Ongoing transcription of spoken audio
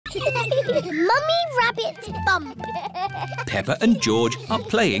Mummy Rabbit's bump. Peppa and George are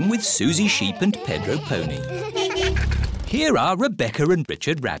playing with Susie Sheep and Pedro Pony. Here are Rebecca and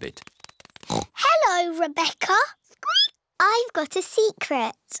Richard Rabbit. Hello, Rebecca. I've got a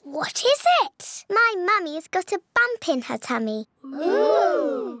secret. What is it? My mummy's got a bump in her tummy.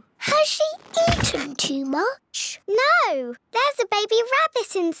 Ooh. Has she eaten too much? No, there's a baby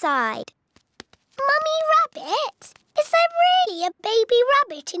rabbit inside. Mummy Rabbit? Is there really a baby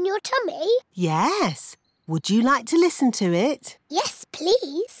rabbit in your tummy? Yes. Would you like to listen to it? Yes,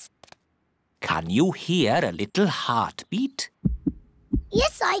 please. Can you hear a little heartbeat?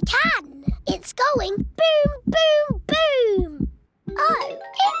 Yes, I can. It's going boom, boom, boom. Oh,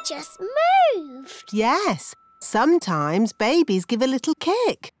 it just moved. Yes. Sometimes babies give a little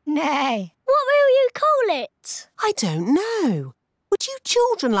kick. Nay. What will you call it? I don't know. Would you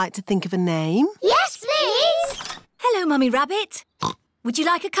children like to think of a name? Yes, please. Hello, Mummy Rabbit. Would you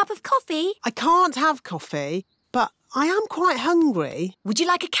like a cup of coffee? I can't have coffee, but I am quite hungry. Would you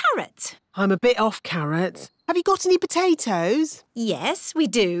like a carrot? I'm a bit off carrots. Have you got any potatoes? Yes, we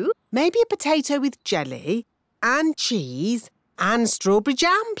do. Maybe a potato with jelly and cheese and strawberry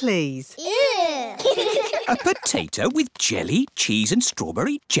jam, please. Ew. A potato with jelly, cheese and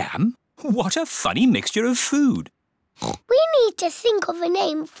strawberry jam? What a funny mixture of food. We need to think of a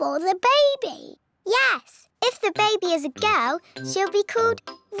name for the baby. Yes, if the baby is a girl, she'll be called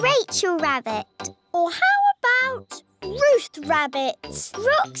Rachel Rabbit. Or how about Ruth Rabbit?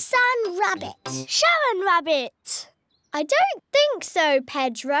 Roxanne Rabbit? Sharon Rabbit? I don't think so,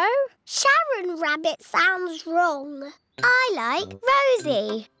 Pedro. Sharon Rabbit sounds wrong. I like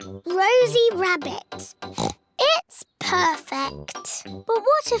Rosie. Rosie Rabbit. It's perfect. But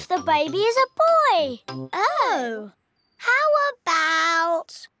what if the baby is a boy? Oh. How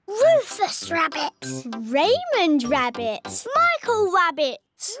about Rufus Rabbit? Raymond Rabbit? Michael Rabbit?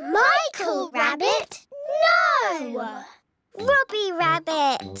 Michael Rabbit? No! Robbie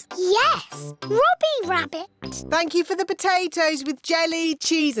Rabbit. Yes, Robbie Rabbit. Thank you for the potatoes with jelly,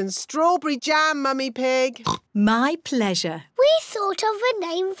 cheese and strawberry jam, Mummy Pig. My pleasure. We thought of a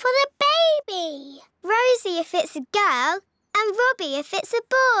name for the baby. Rosie if it's a girl and Robbie if it's a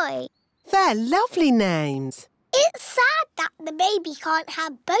boy. They're lovely names. It's sad that the baby can't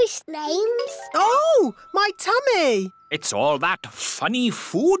have both names. Oh, my tummy. It's all that funny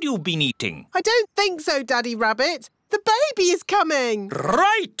food you've been eating. I don't think so, Daddy Rabbit. The baby is coming.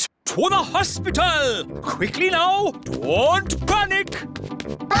 Right! To the hospital! Quickly now! Don't panic!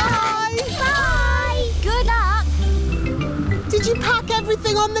 Bye! Bye! Good luck! Did you pack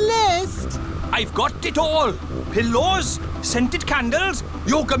everything on the list? I've got it all. Pillows, scented candles,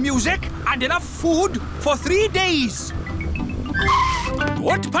 yoga music and enough food for 3 days.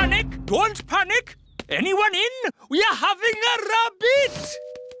 Don't panic! Don't panic! Anyone in? We are having a rabbit!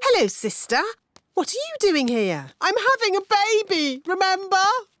 Hello, sister. What are you doing here? I'm having a baby, remember?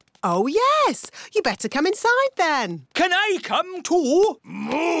 Oh, yes. You better come inside then. Can I come too?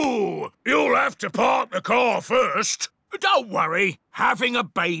 Moo! You'll have to park the car first. Don't worry. Having a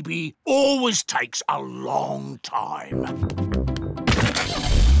baby always takes a long time.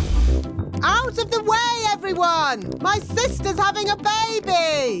 Out of the way, everyone! My sister's having a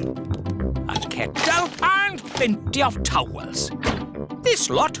baby! A kettle and plenty of towels. This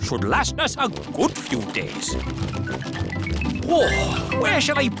lot should last us a good few days. Oh, where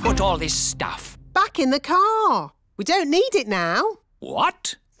shall I put all this stuff? Back in the car. We don't need it now.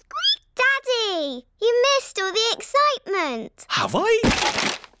 What? Daddy, you missed all the excitement. Have I?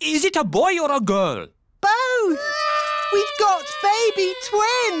 Is it a boy or a girl? Both! We've got baby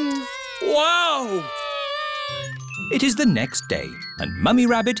twins! Wow! It is the next day and Mummy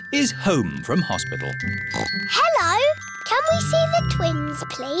Rabbit is home from hospital. Hello. Can we see the twins,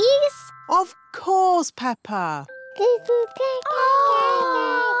 please? Of course, Peppa.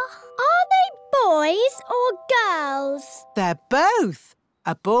 Oh. Are they boys or girls? They're both.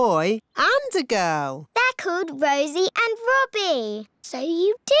 A boy and a girl. They're called Rosie and Robbie. So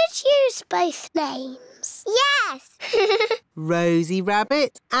you did use both names? Yes. Rosie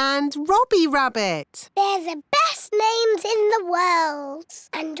Rabbit and Robbie Rabbit. They're the best names in the world.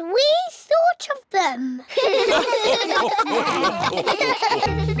 And we thought of them.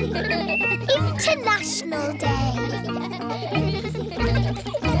 International Day.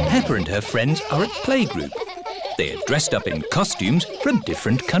 Peppa and her friends are at playgroup. They are dressed up in costumes from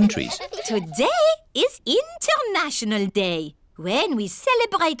different countries. Today is International Day, when we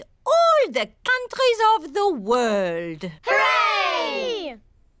celebrate all the countries of the world. Hooray!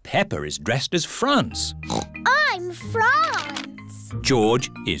 Peppa is dressed as France. I'm France.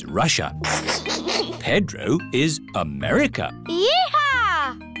 George is Russia. Pedro is America.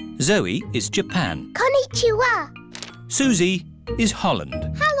 Yeehaw! Zoe is Japan. Konnichiwa. Susie is Holland.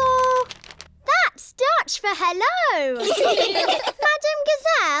 Hello. That's Dutch for hello. Madam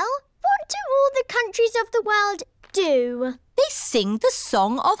Gazelle, what do all the countries of the world do? They sing the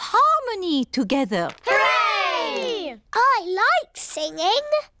song of harmony together. Hooray! I like singing.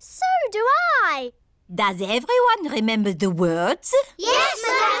 So do I. Does everyone remember the words? Yes,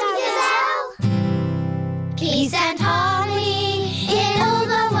 Madam Gazelle. Peace and harmony in all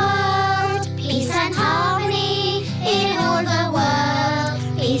the world. Peace and harmony in all the world.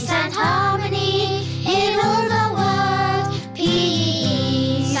 Peace and harmony in all the world.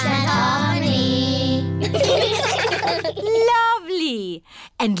 Peace and harmony. Lovely!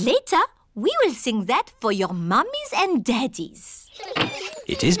 And later, we will sing that for your mummies and daddies.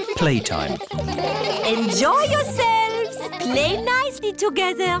 It is playtime. Enjoy yourselves! Play nicely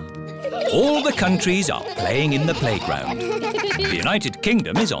together. All the countries are playing in the playground. The United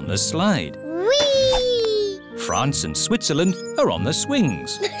Kingdom is on the slide. Whee! France and Switzerland are on the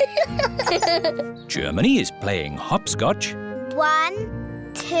swings. Germany is playing hopscotch.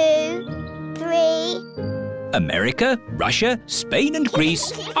 1, 2, 3. America, Russia, Spain and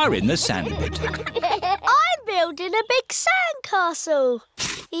Greece are in the sandpit. I'm building a big sandcastle.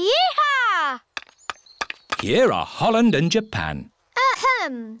 Yeehaw! Here are Holland and Japan.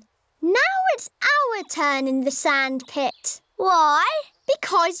 Now it's our turn in the sand pit. Why?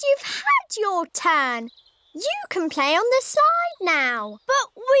 Because you've had your turn. You can play on the slide now. But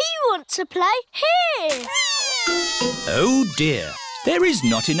we want to play here. Oh dear, there is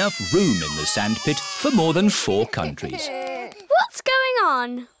not enough room in the sandpit for more than 4 countries. What's going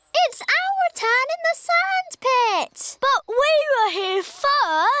on? It's our turn in the sand pit. But we were here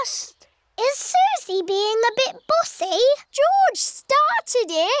first. Is Susie being a bit bossy? George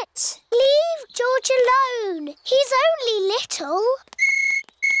started it. Leave George alone. He's only little.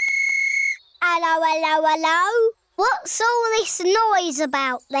 Hello, hello, hello. What's all this noise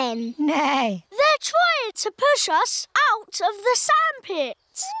about then? Nay. They're trying to push us out of the sandpit.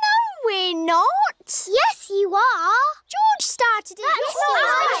 No, we're not. Yes, you are. George started it.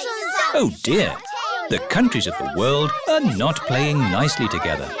 Oh dear, the countries of the world are not playing nicely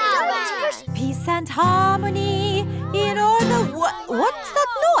together. Peace and harmony in all the what's that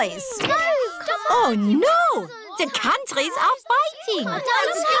noise? Oh no! The countries are fighting.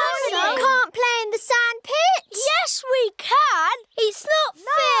 You can't play in the sandpit. Yes, we can. It's not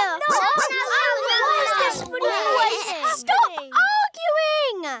fair. Stop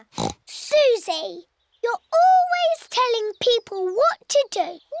arguing. Susie, you're always telling people what to do.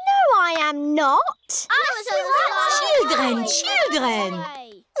 No, I am not. Children!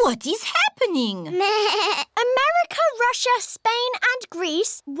 What is happening? America, Russia, Spain and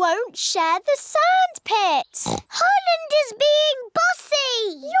Greece won't share the sandpit. Holland is being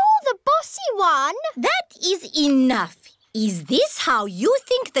bossy. You're the bossy one. That is enough. Is this how you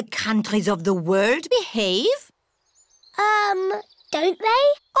think the countries of the world behave? Don't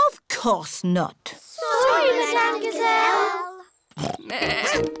they? Of course not. Sorry, Madame Gazelle.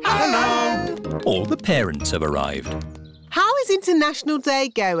 Hello. All the parents have arrived. How is International Day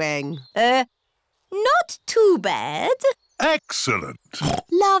going? Not too bad. Excellent.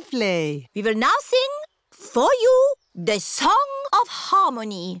 Lovely. We will now sing for you the Song of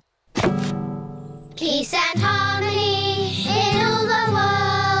Harmony. Peace and harmony in all the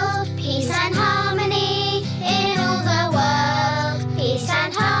world. Peace and harmony in all the world. Peace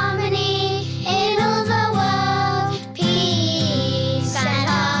and harmony in all the world. Peace and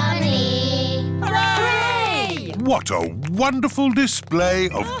harmony. Hooray! What a wonderful display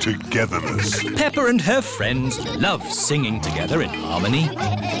of togetherness. Peppa and her friends love singing together in harmony.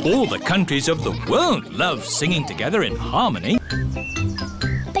 All the countries of the world love singing together in harmony.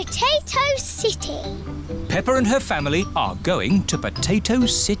 Potato City. Peppa and her family are going to Potato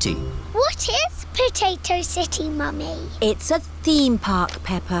City. What is Potato City, Mummy? It's a theme park,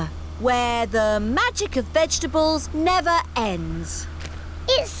 Peppa, where the magic of vegetables never ends.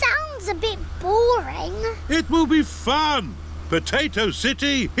 It sounds a bit boring. It will be fun. Potato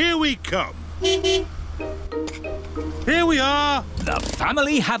City, here we come. Here we are. The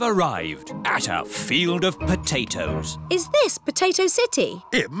family have arrived at a field of potatoes. Is this Potato City?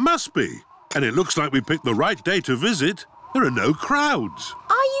 It must be. And it looks like we picked the right day to visit. There are no crowds.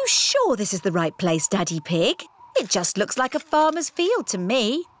 Are you sure this is the right place, Daddy Pig? It just looks like a farmer's field to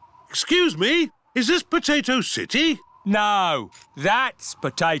me. Excuse me, is this Potato City? No, that's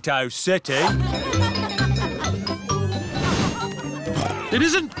Potato City. It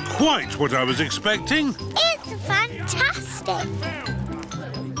isn't quite what I was expecting. It's fantastic.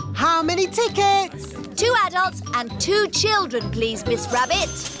 How many tickets? 2 adults and 2 children, please, Miss Rabbit.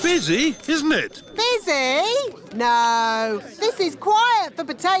 Busy, isn't it? Busy? No, this is quiet for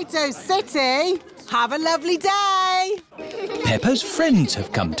Potato City. Have a lovely day. Peppa's friends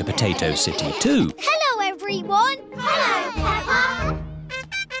have come to Potato City too. Hello, everyone. Hello, Peppa.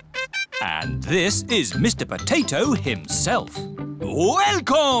 And this is Mr. Potato himself.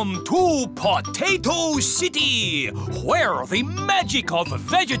 Welcome to Potato City, where the magic of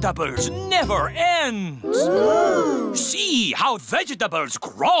vegetables never ends. Ooh. See how vegetables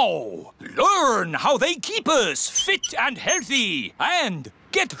grow, learn how they keep us fit and healthy, and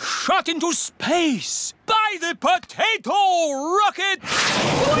get shot into space by the potato rocket.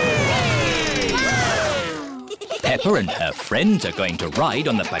 Peppa and her friends are going to ride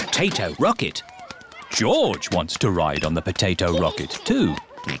on the potato rocket. George wants to ride on the potato rocket too.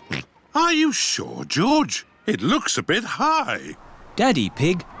 Are you sure, George? It looks a bit high. Daddy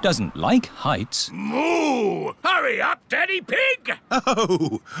Pig doesn't like heights. Moo! Hurry up, Daddy Pig!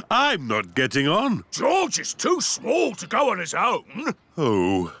 Oh, I'm not getting on. George is too small to go on his own.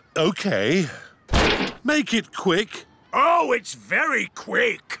 Oh, OK. Make it quick. Oh, it's very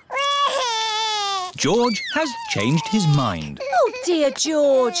quick. George has changed his mind. Oh, dear,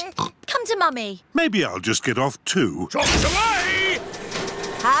 George. Come to Mummy. Maybe I'll just get off too. Chops away!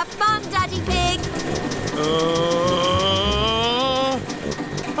 Have fun, Daddy Pig.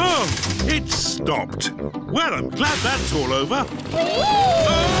 Oh, it's stopped. Well, I'm glad that's all over.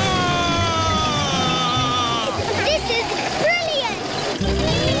 This is brilliant!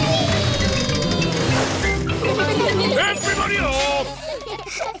 Everybody off!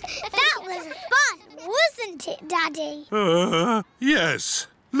 That was fun, wasn't it, Daddy? Yes.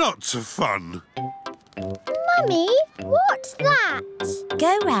 Lots of fun. Mummy, what's that?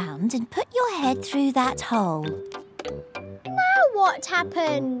 Go round and put your head through that hole. Now what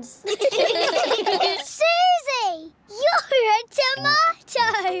happens? Susie, you're a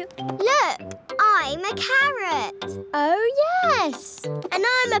tomato. Look, I'm a carrot. Oh, yes. And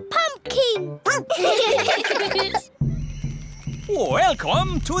I'm a pumpkin.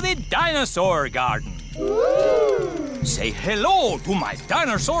 Welcome to the dinosaur garden. Ooh. Say hello to my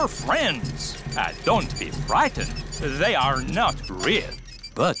dinosaur friends. Don't be frightened. They are not real.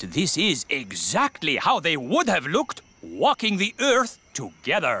 But this is exactly how they would have looked walking the earth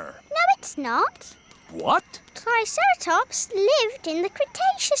together. No, it's not. What? Triceratops lived in the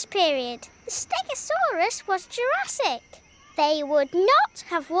Cretaceous period. The Stegosaurus was Jurassic. They would not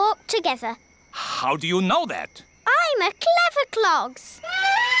have walked together. How do you know that? I'm a clever clogs.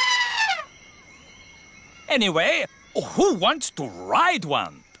 Anyway, who wants to ride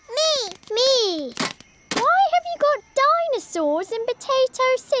one? Me. Why have you got dinosaurs in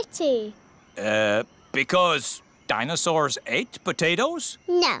Potato City? Because dinosaurs ate potatoes?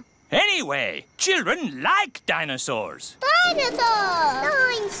 No. Anyway, children like dinosaurs. Dinosaur!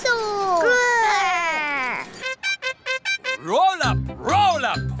 Roll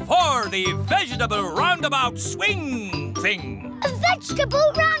up for the vegetable roundabout swing thing. A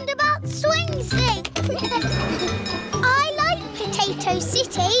vegetable roundabout swing thing. I like Potato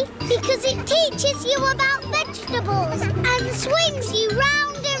City because it teaches you about vegetables and swings you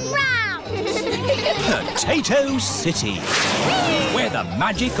round and round. Potato City, where the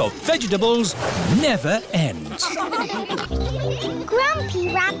magic of vegetables never ends.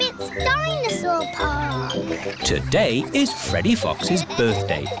 Grumpy Rabbit's Dinosaur Park. Today is Freddy Fox's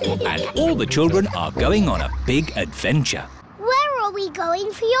birthday, and all the children are going on a big adventure. Where are we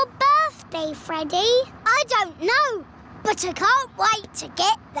going for your birthday, Freddy? I don't know, but I can't wait to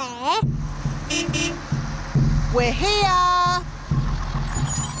get there. We're here.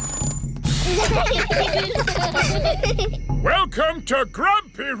 Welcome to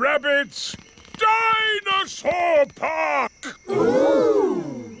Grumpy Rabbit's Dinosaur Park!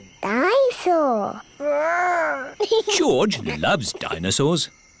 Ooh, dinosaur. George loves dinosaurs.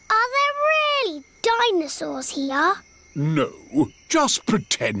 Are there really dinosaurs here? No, just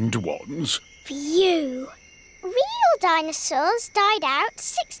pretend ones. Phew. Real dinosaurs died out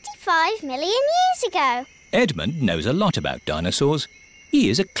 65 million years ago. Edmund knows a lot about dinosaurs. He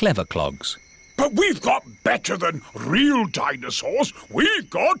is a clever clogs. But we've got better than real dinosaurs. We've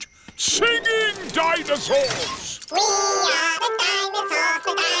got singing dinosaurs. We are the dinosaurs,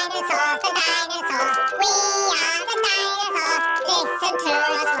 the dinosaurs, the dinosaurs. We are the dinosaurs. Listen to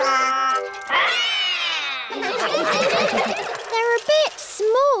us roar. They're a bit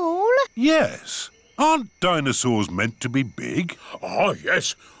small. Yes. Aren't dinosaurs meant to be big? Ah,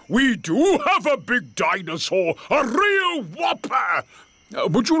 yes. We do have a big dinosaur, a real whopper.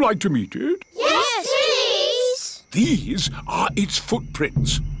 Would you like to meet it? Yes, please. These are its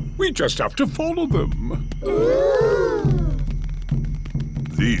footprints. We just have to follow them.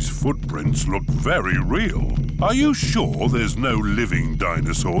 These footprints look very real. Are you sure there's no living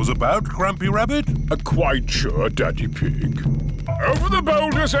dinosaurs about, Grampy Rabbit? Quite sure, Daddy Pig. Over the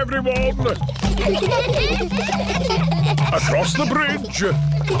boulders, everyone! Across the bridge!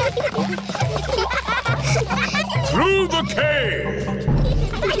 Through the cave!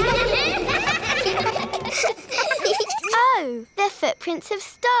 Oh, the footprints have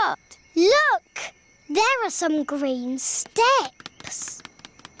stopped. Look! There are some green steps.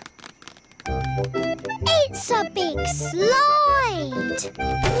 It's a big slide!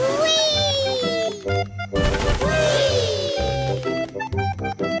 Whee! Whee!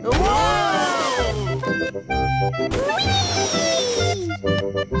 Whoa! Whee!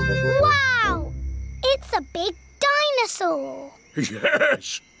 Wow! It's a big dinosaur!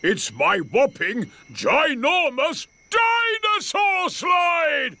 Yes, it's my whopping, ginormous dinosaur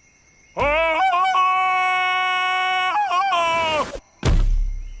slide!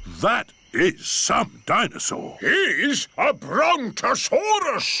 That is some dinosaur. He's a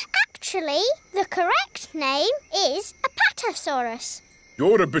brontosaurus. Actually, the correct name is a patasaurus.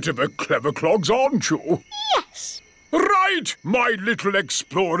 You're a bit of a clever clogs, aren't you? Yes. Right, my little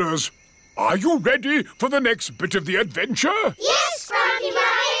explorers. Are you ready for the next bit of the adventure? Yes, Grampy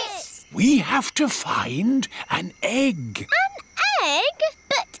Rabbit! We have to find an egg. An egg?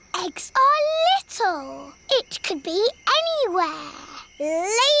 But eggs are little. It could be anywhere.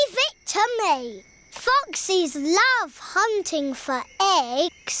 Leave it to me. Foxes love hunting for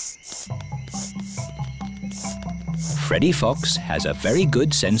eggs. Freddy Fox has a very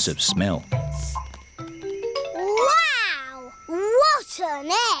good sense of smell. Wow! What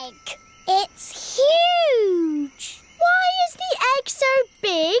an egg! It's huge! Why is the egg so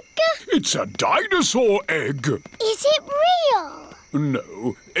big? It's a dinosaur egg. Is it real?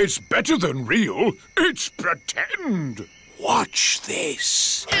 No, it's better than real. It's pretend. Watch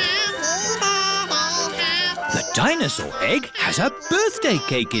this. The dinosaur egg has a birthday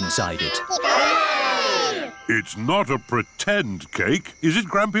cake inside it. It's not a pretend cake, is it,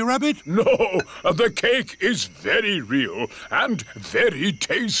 Grampy Rabbit? No, the cake is very real and very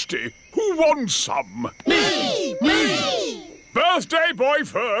tasty. Who wants some? Me! Me! Birthday boy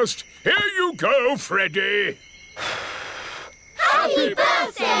first. Here you go, Freddy. Happy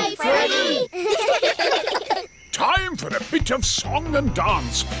birthday, Freddy! Time for a bit of song and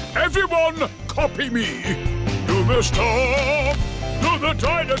dance. Everyone, copy me. Do the stomp, do the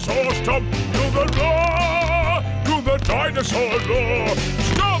dinosaur stomp, do the roar, do the dinosaur roar.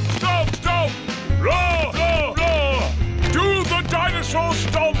 Stomp, stomp, stomp, roar, roar, roar. Do the dinosaur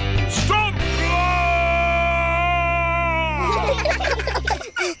stomp, stomp, roar.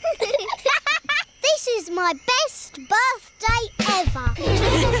 This is my best birthday ever.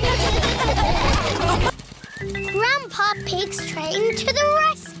 Grandpa Pig's train to the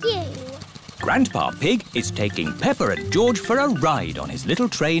rescue. Grandpa Pig is taking Peppa and George for a ride on his little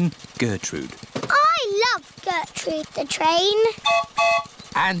train, Gertrude. I love Gertrude the train.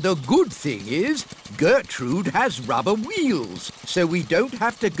 And the good thing is, Gertrude has rubber wheels, so we don't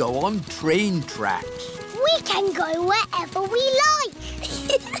have to go on train tracks. We can go wherever we like.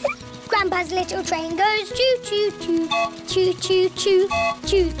 Grandpa's little train goes choo-choo-choo, choo-choo-choo,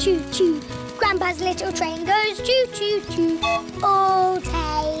 choo-choo-choo. Grandpa's little train goes choo-choo-choo all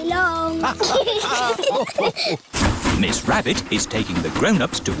day long. Miss Rabbit is taking the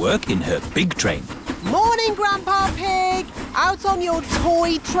grown-ups to work in her big train. Morning, Grandpa Pig. Out on your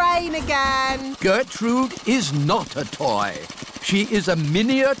toy train again. Gertrude is not a toy. She is a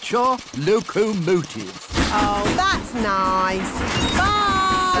miniature locomotive. Oh, that's nice.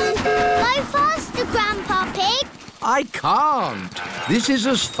 Bye. Go faster, Grandpa Pig. I can't. This is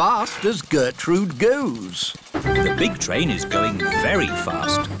as fast as Gertrude goes. The big train is going very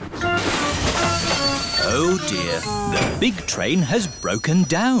fast. Oh dear, the big train has broken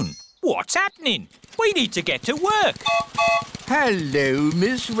down. What's happening? We need to get to work. Hello,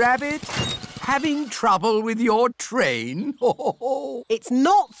 Miss Rabbit. Having trouble with your train? It's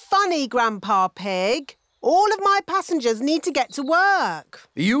not funny, Grandpa Pig. All of my passengers need to get to work.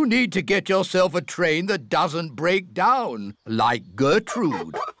 You need to get yourself a train that doesn't break down, like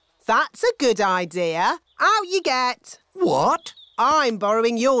Gertrude. That's a good idea. Out you get. What? I'm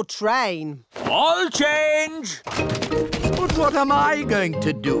borrowing your train. I'll change. But what am I going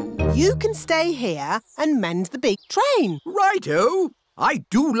to do? You can stay here and mend the big train. Righto. I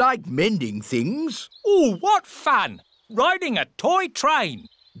do like mending things. Oh, what fun! Riding a toy train.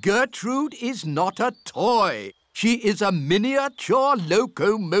 Gertrude is not a toy. She is a miniature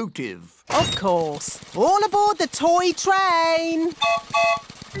locomotive. Of course. All aboard the toy train.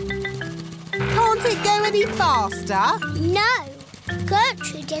 Can't it go any faster? No,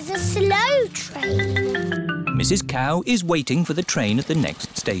 Gertrude is a slow train. Mrs. Cow is waiting for the train at the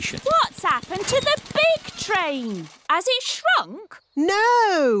next station. What's happened to the big train? Has it shrunk?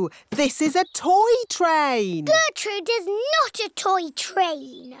 No, this is a toy train. Gertrude is not a toy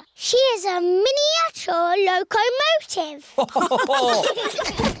train. She is a miniature locomotive.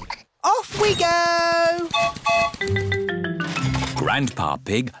 Off we go. Grandpa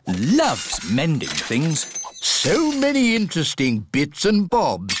Pig loves mending things. So many interesting bits and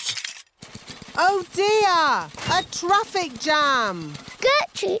bobs. Oh dear, a traffic jam.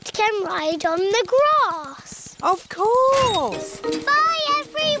 Gertrude can ride on the grass. Of course. Bye,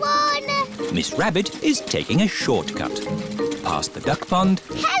 everyone. Miss Rabbit is taking a shortcut. Past the duck pond,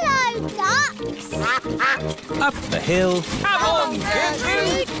 Hello, ducks. up the hill, Come on,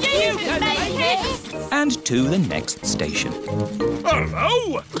 Gertrude, you can make it! and to the next station.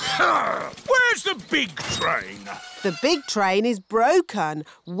 Hello! Where's the big train? The big train is broken.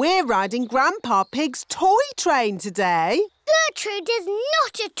 We're riding Grandpa Pig's toy train today. Gertrude is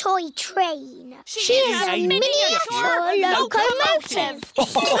not a toy train. She is a miniature locomotive.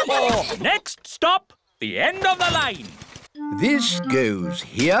 Next stop, the end of the line. This goes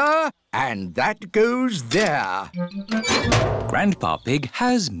here and that goes there. Grandpa Pig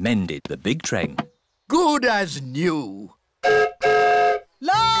has mended the big train. Good as new.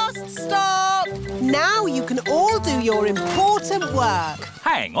 Last stop. Now you can all do your important work.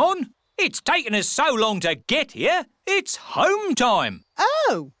 Hang on, it's taken us so long to get here. It's home time.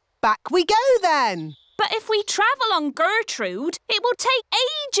 Oh, back we go then. But if we travel on Gertrude, it will take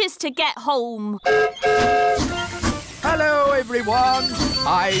ages to get home. Hello, everyone.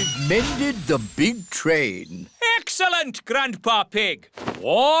 I've mended the big train. Excellent, Grandpa Pig.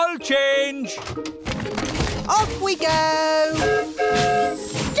 All change. Off we go.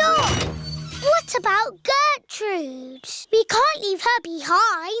 Stop! What about Gertrude? We can't leave her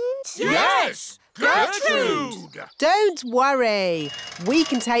behind. Yes, Gertrude. Don't worry. We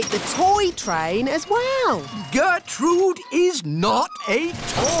can take the toy train as well. Gertrude is not a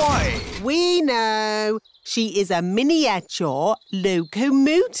toy. We know. She is a miniature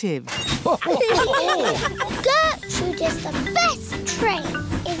locomotive. Gertrude is the best train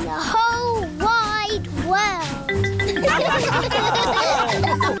in the whole wide world.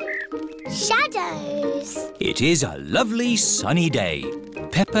 Shadows. It is a lovely sunny day.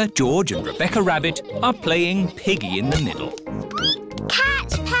 Peppa, George and Rebecca Rabbit are playing Piggy in the Middle. Cat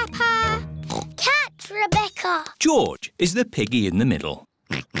Peppa. Cat Rebecca. George is the piggy in the middle.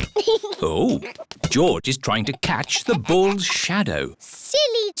 Oh, George is trying to catch the ball's shadow.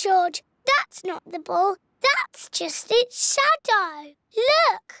 Silly George. That's not the ball. That's just its shadow.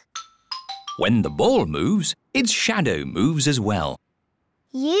 Look. When the ball moves, its shadow moves as well.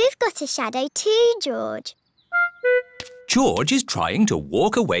 You've got a shadow too, George. George is trying to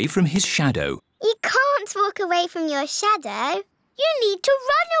walk away from his shadow. You can't walk away from your shadow. You need to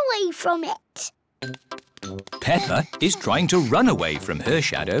run away from it. Peppa is trying to run away from her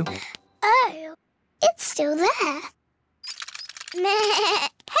shadow. Oh, it's still there.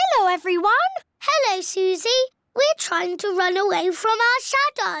 Hello, everyone. Hello, Susie. We're trying to run away from our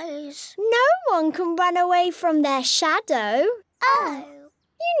shadows. No one can run away from their shadow. Oh.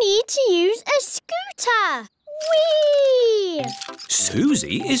 You need to use a scooter. Whee!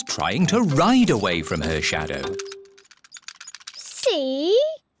 Susie is trying to ride away from her shadow. See?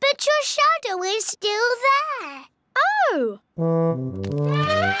 But your shadow is still there. Oh!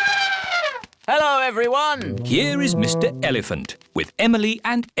 Hello, everyone. Here is Mr. Elephant with Emily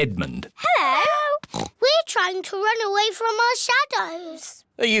and Edmund. Hello. We're trying to run away from our shadows.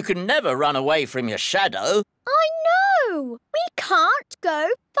 You can never run away from your shadow. I know. We can't go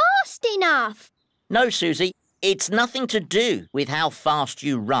fast enough. No, Susie, it's nothing to do with how fast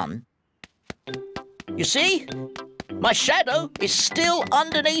you run. You see? My shadow is still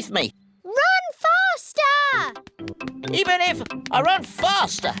underneath me. Run faster! Even if I run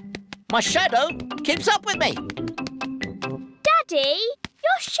faster, my shadow keeps up with me. Daddy,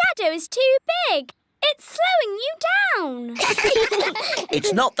 your shadow is too big. It's slowing you down.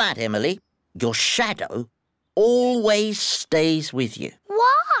 It's not that, Emily. Your shadow always stays with you.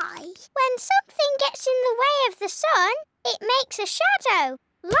 Why? When something gets in the way of the sun, it makes a shadow,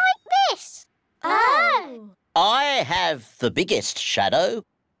 like this. Oh. I have the biggest shadow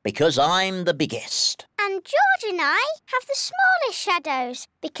because I'm the biggest. And George and I have the smallest shadows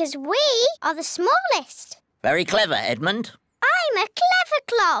because we are the smallest. Very clever, Edmund. I'm a clever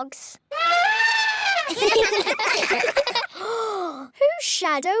clogs. Whose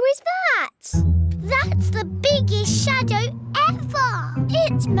shadow is that? That's the biggest shadow ever.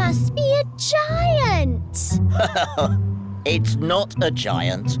 It must be a giant. It's not a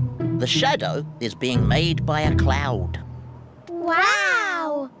giant. The shadow is being made by a cloud.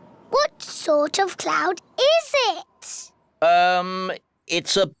 Wow! What sort of cloud is it?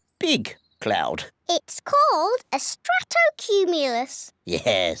 It's a big cloud. It's called a stratocumulus.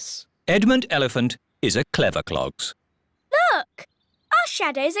 Yes. Edmund Elephant is a clever clogs. Look! Our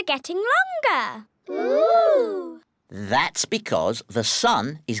shadows are getting longer. Ooh! That's because the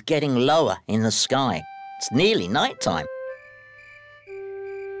sun is getting lower in the sky. It's nearly night time.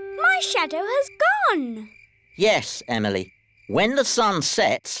 My shadow has gone. Yes, Emily. When the sun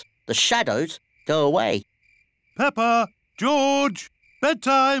sets, the shadows go away. Peppa, George,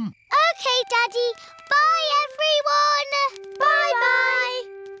 bedtime. OK, Daddy. Bye, everyone. Bye-bye.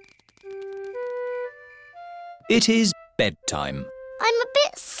 It is bedtime. I'm a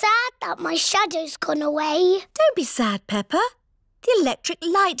bit sad that my shadow's gone away. Don't be sad, Peppa. The electric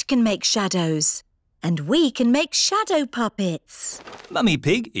light can make shadows. And we can make shadow puppets. Mummy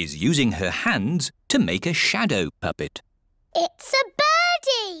Pig is using her hands to make a shadow puppet. It's a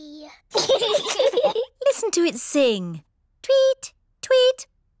birdie. Listen to it sing. Tweet, tweet,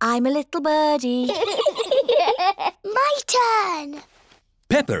 I'm a little birdie. My turn.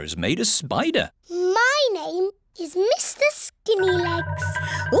 Peppa has made a spider. My name is Mr. Skinny Legs.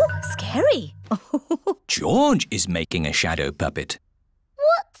 Oh, scary. George is making a shadow puppet.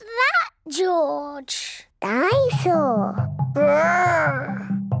 What's that, George? Dinosaur.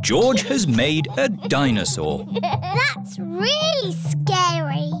 Brrr. George has made a dinosaur. That's really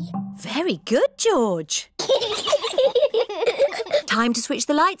scary. Very good, George. Time to switch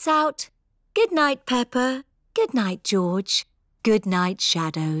the lights out. Good night, Peppa. Good night, George. Good night,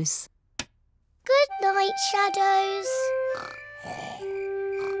 shadows. Good night, shadows.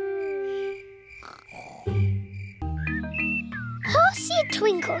 Horsey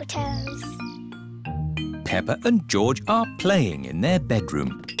Twinkle Toes. Peppa and George are playing in their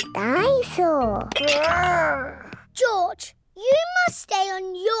bedroom. Dinosaur. George, you must stay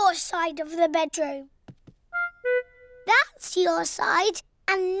on your side of the bedroom. That's your side,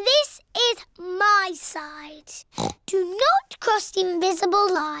 and this is my side. Do not cross the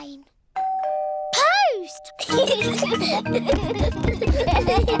invisible line. Post!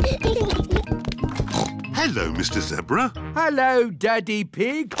 Hello, Mr. Zebra. Hello, Daddy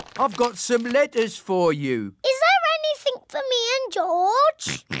Pig. I've got some letters for you. Is there anything for me and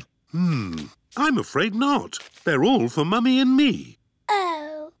George? I'm afraid not. They're all for Mummy and me.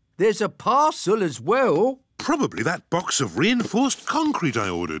 Oh. There's a parcel as well. Probably that box of reinforced concrete I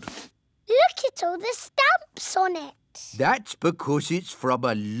ordered. Look at all the stamps on it. That's because it's from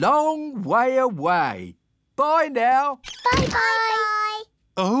a long way away. Bye now. Bye-bye.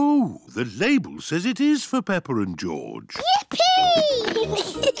 Oh, the label says it is for Peppa and George. Yippee!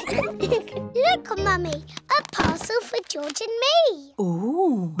 Look, Mummy, a parcel for George and me.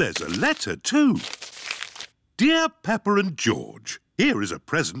 Ooh. There's a letter too. Dear Peppa and George, here is a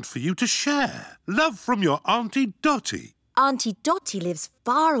present for you to share. Love from your Auntie Dottie. Auntie Dottie lives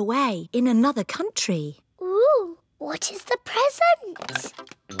far away in another country. Ooh, what is the present?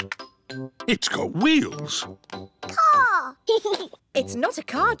 It's got wheels. Car. It's not a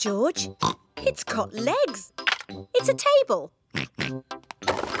car, George. It's got legs. It's a table.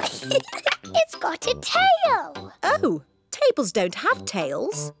 It's got a tail. Oh, tables don't have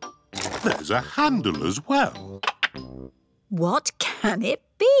tails. There's a handle as well. What can it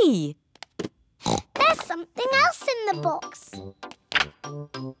be? There's something else in the box.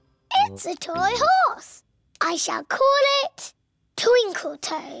 It's a toy horse. I shall call it Twinkle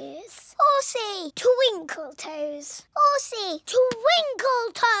Toes. Horsey, Twinkle Toes. Horsey,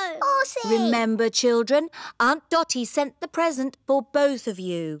 Twinkle Toes. Horsey. Remember, children, Aunt Dottie sent the present for both of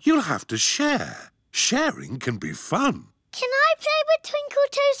you. You'll have to share. Sharing can be fun. Can I play with Twinkle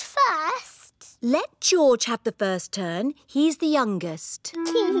Toes first? Let George have the first turn. He's the youngest.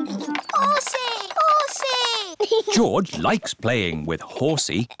 Horsey! Horsey! George likes playing with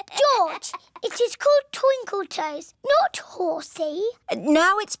Horsey. George, it is called Twinkle Toes, not Horsey.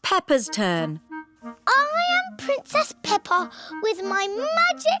 Now it's Peppa's turn. I am Princess Peppa with my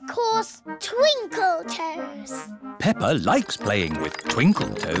magic horse, Twinkle Toes. Peppa likes playing with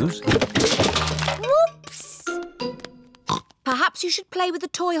Twinkle Toes. Whoops! Perhaps you should play with the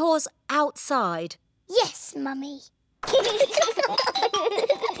toy horse outside. Yes, Mummy.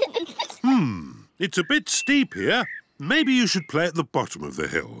 It's a bit steep here. Maybe you should play at the bottom of the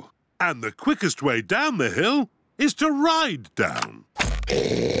hill. And the quickest way down the hill is to ride down.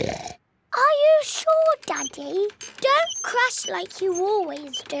 Are you sure, Daddy? Don't crash splash like you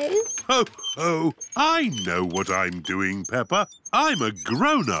always do. Ho, ho! I know what I'm doing, Peppa. I'm a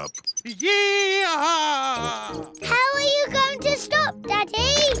grown-up. Yeah! How are you going to stop, Daddy?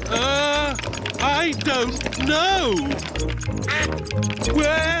 I don't know.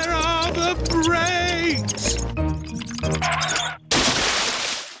 Where are the brakes?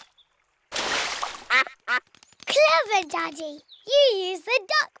 Clever, Daddy. You use the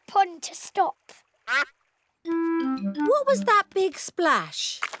duck pond to stop. What was that big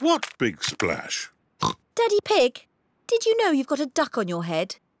splash? What big splash? Daddy Pig, did you know you've got a duck on your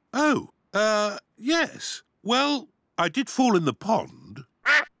head? Oh, yes. Well, I did fall in the pond.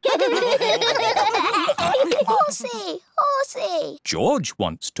 Horsey! Horsey! George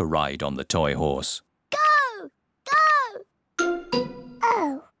wants to ride on the toy horse. Go! Go!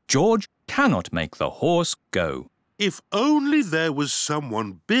 Oh. George cannot make the horse go. If only there was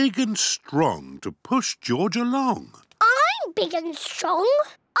someone big and strong to push George along. I'm big and strong.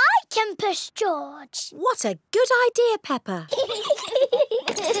 I can push George. What a good idea, Peppa.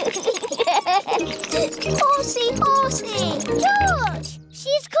 Horsey, Horsey! George!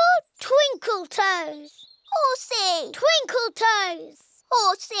 She's called Twinkle Toes. Horsey! Twinkle Toes.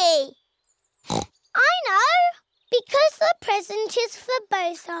 Horsey! I know. Because the present is for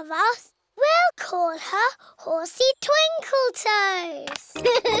both of us, we'll call her Horsey Twinkle Toes.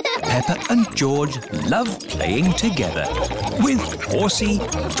 Peppa and George love playing together with Horsey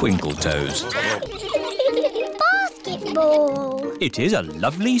Twinkletoes. Basketball. It is a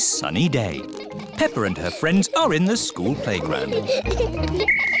lovely sunny day. Peppa and her friends are in the school playground.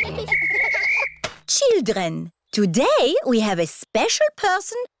 Children, today we have a special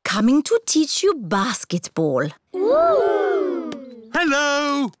person coming to teach you basketball. Ooh.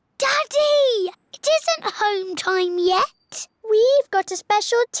 Hello! Daddy! It isn't home time yet. We've got a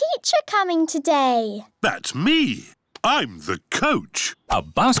special teacher coming today. That's me. I'm the coach. A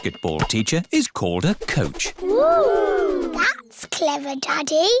basketball teacher is called a coach. Ooh. That's clever,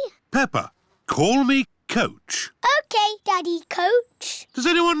 Daddy. Peppa, call me coach. OK, Daddy Coach. Does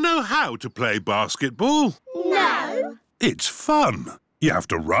anyone know how to play basketball? No. It's fun. You have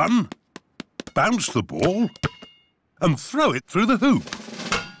to run, bounce the ball, and throw it through the hoop.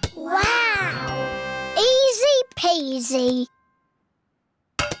 Wow! Easy peasy.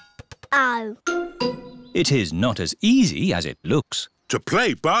 Oh. It is not as easy as it looks. To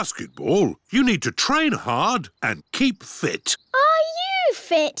play basketball, you need to train hard and keep fit. Are you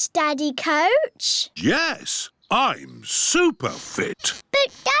fit, Daddy Coach? Yes, I'm super fit.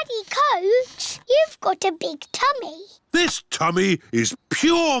 But, Daddy Coach, you've got a big tummy. This tummy is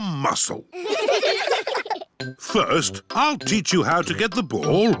pure muscle. First, I'll teach you how to get the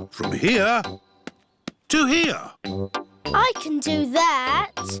ball from here to here. I can do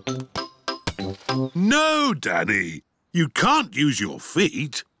that. No, Danny. You can't use your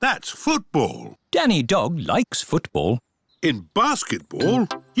feet. That's football. Danny Dog likes football. In basketball,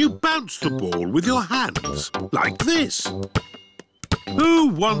 you bounce the ball with your hands, like this. Who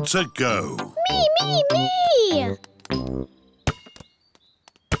wants a go? Me, me, me!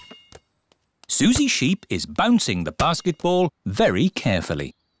 Susie Sheep is bouncing the basketball very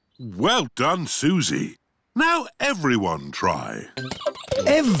carefully. Well done, Susie. Now everyone try.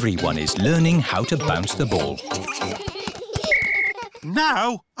 Everyone is learning how to bounce the ball.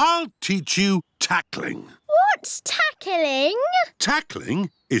 Now I'll teach you tackling. What's tackling? Tackling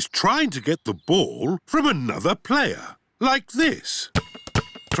is trying to get the ball from another player, like this.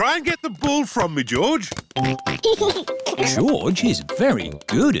 Try and get the ball from me, George. George is very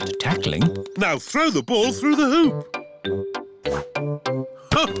good at tackling. Now throw the ball through the hoop.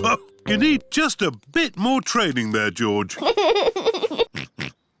 You need just a bit more training there, George.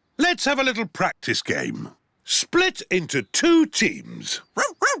 Let's have a little practice game. Split into 2 teams.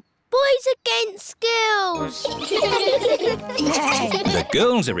 Boys against girls. The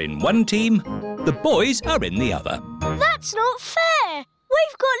girls are in one team, the boys are in the other. That's not fair.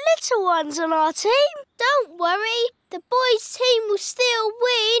 We've got little ones on our team. Don't worry, the boys' team will still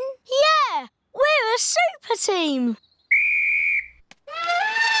win. Yeah, we're a super team.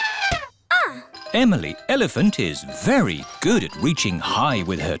 Emily Elephant is very good at reaching high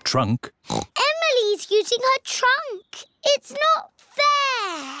with her trunk. Emily's using her trunk. It's not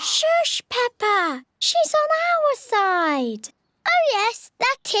fair. Shush, Peppa. She's on our side. Oh, yes,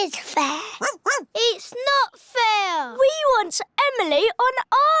 that is fair. It's not fair. We want Emily on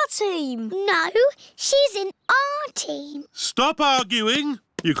our team. No, she's in our team. Stop arguing.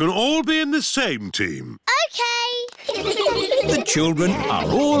 You can all be in the same team. OK. The children are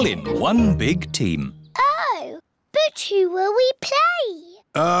all in one big team. Oh, but who will we play?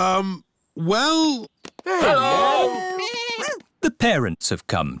 Well... Hello! The parents have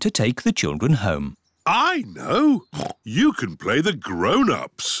come to take the children home. I know. You can play the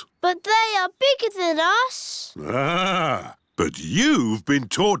grown-ups. But they are bigger than us. Ah, but you've been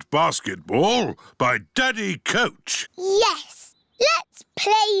taught basketball by Daddy Coach. Yes, let's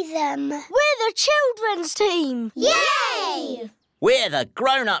play them. We're the children's team. Yay! We're the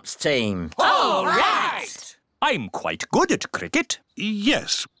grown-ups team. All right! I'm quite good at cricket.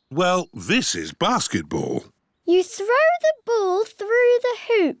 Yes, well, this is basketball. You throw the ball through the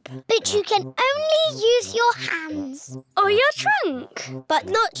hoop, but you can only use your hands or your trunk, but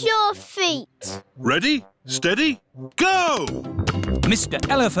not your feet. Ready, steady, go! Mr.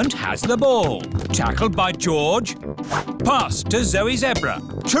 Elephant has the ball. Tackled by George. Pass to Zoe Zebra.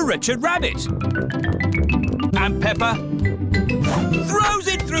 To Richard Rabbit. And Peppa throws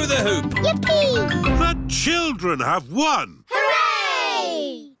it through the hoop. Yippee! The children have won.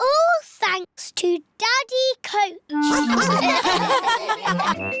 Hooray! All thanks to Daddy Coach.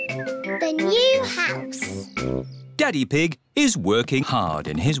 The new house. Daddy Pig is working hard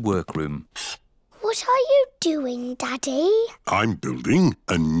in his workroom. What are you doing, Daddy? I'm building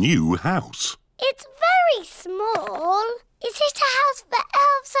a new house. It's very small. Is it a house for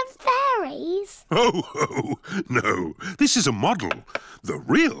elves and fairies? Oh, no. This is a model. The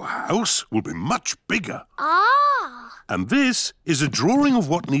real house will be much bigger. Ah! And this is a drawing of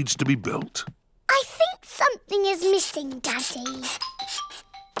what needs to be built. I think something is missing, Daddy.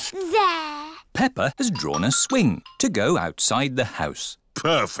 There. Peppa has drawn a swing to go outside the house.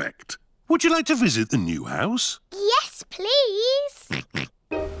 Perfect. Would you like to visit the new house? Yes, please.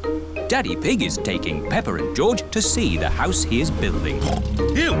 Daddy Pig is taking Peppa and George to see the house he is building.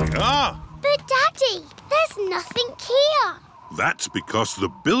 Here we are. But, Daddy, there's nothing here. That's because the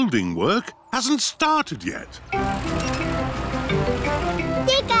building work hasn't started yet.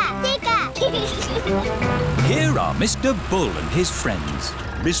 Digger, digger. Here are Mr. Bull and his friends.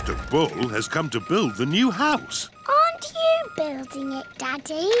 Mr. Bull has come to build the new house. Aren't you building it,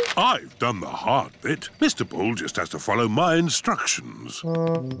 Daddy? I've done the hard bit. Mr. Bull just has to follow my instructions.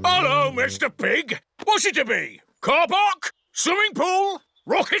 Hello, Mr. Pig. What's it to be? Car park? Swimming pool?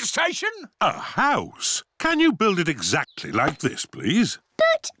 Rocket station? A house. Can you build it exactly like this, please?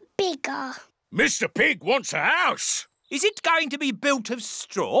 But bigger. Mr. Pig wants a house. Is it going to be built of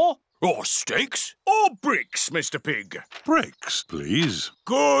straw? Or sticks? Or bricks, Mr. Pig? Bricks, please.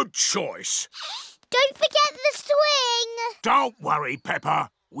 Good choice. Don't forget the swing. Don't worry, Peppa.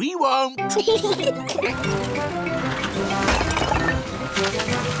 We won't. Can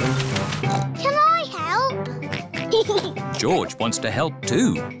I help? George wants to help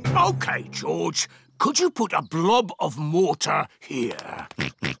too. OK, George. Could you put a blob of mortar here?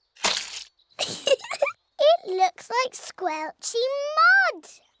 It looks like squelchy mud.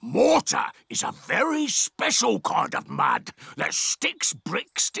 Mortar is a very special kind of mud that sticks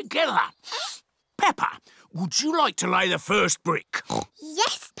bricks together. Peppa, would you like to lay the first brick?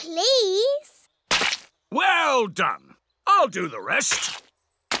 Yes, please. Well done. I'll do the rest.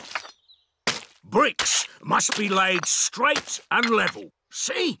 Bricks must be laid straight and level.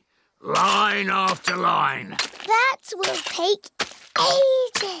 See? Line after line. That will take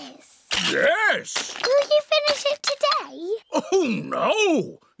ages. Yes. Will you finish it today? Oh,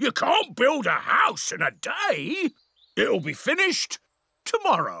 no. You can't build a house in a day. It'll be finished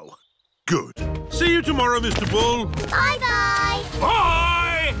tomorrow. Good. See you tomorrow, Mr. Bull. Bye-bye.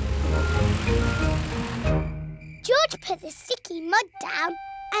 Bye! George put the sticky mud down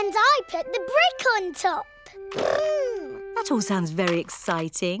and I put the brick on top. That all sounds very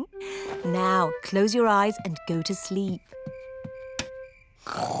exciting. Now, close your eyes and go to sleep.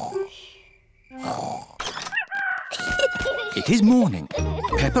 It is morning.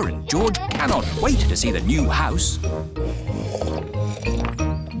 Peppa and George cannot wait to see the new house.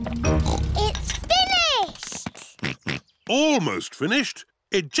 It's finished! Almost finished.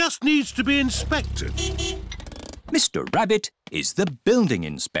 It just needs to be inspected. Mr. Rabbit is the building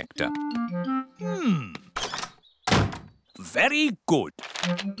inspector. Very good.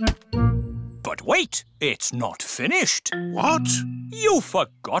 But wait, it's not finished. What? You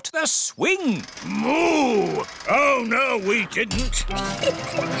forgot the swing. Moo! Oh, no, we didn't.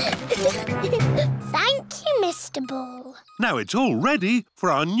 Thank you, Mr. Bull. Now it's all ready for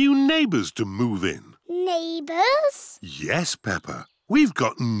our new neighbours to move in. Neighbours? Yes, Peppa. We've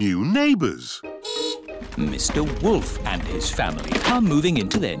got new neighbours. Mr. Wolf and his family are moving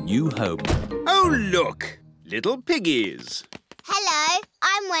into their new home. Oh, look! Little piggies. Hello,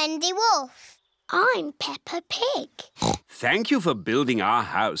 I'm Wendy Wolf. I'm Peppa Pig. Thank you for building our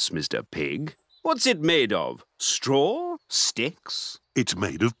house, Mr. Pig. What's it made of? Straw? Sticks? It's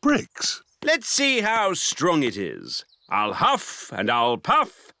made of bricks. Let's see how strong it is. I'll huff and I'll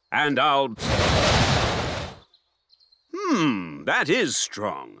puff and I'll... that is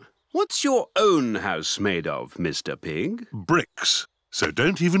strong. What's your own house made of, Mr. Pig? Bricks. So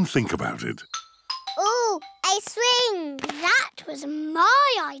don't even think about it. Ooh, a swing. That was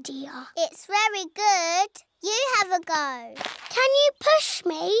my idea. It's very good. You have a go. Can you push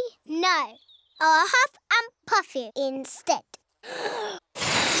me? No. I'll huff and puff you instead.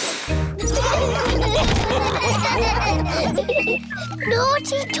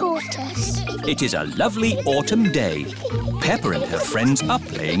 Naughty tortoise. It is a lovely autumn day. Peppa and her friends are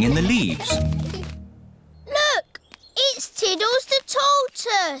playing in the leaves. Look, it's Tiddles the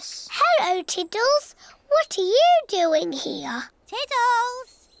tortoise. Hello, Tiddles. What are you doing here?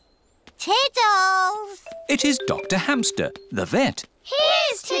 Tiddles! Tiddles! It is Dr. Hamster, the vet.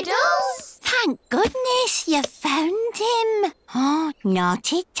 Here's Tiddles. Thank goodness you found him. Oh,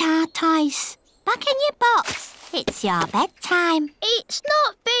 naughty tortoise. Back in your box. It's your bedtime. It's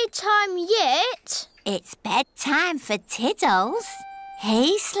not bedtime yet. It's bedtime for Tiddles.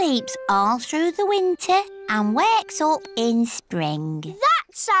 He sleeps all through the winter and wakes up in spring.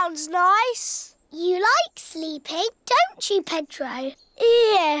 That sounds nice. You like sleeping, don't you, Pedro?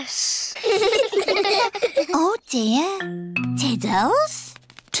 Yes. Oh dear. Tiddles?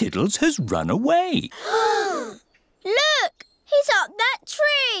 Tiddles has run away. Look, he's up that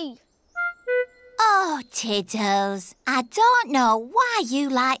tree. Oh, Tiddles, I don't know why you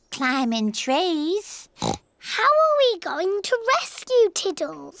like climbing trees. How are we going to rescue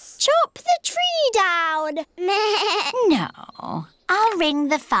Tiddles? Chop the tree down. No, I'll ring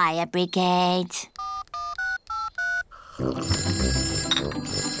the fire brigade.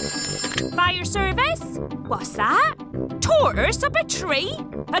 Fire service? What's that? Tortoise up a tree?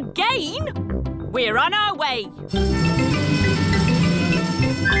 Again? We're on our way.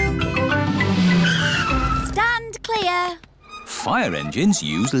 Stand clear. Fire engines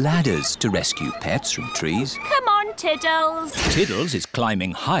use ladders to rescue pets from trees. Come on, Tiddles. Tiddles is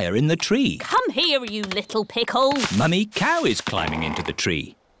climbing higher in the tree. Come here, you little pickle. Mummy Cow is climbing into the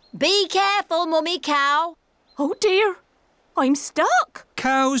tree. Be careful, Mummy Cow. Oh, dear. I'm stuck.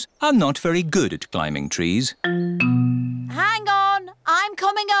 Cows are not very good at climbing trees. Hang on. I'm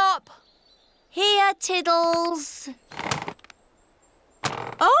coming up. Here, Tiddles.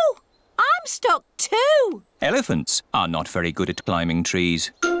 Oh, I'm stuck too. Elephants are not very good at climbing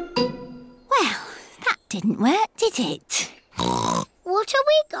trees. Well, that didn't work, did it? What are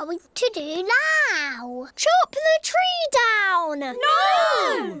we going to do now? Chop the tree down.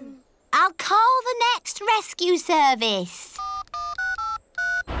 No! I'll call the next rescue service.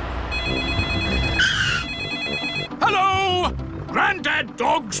 Hello! Grandad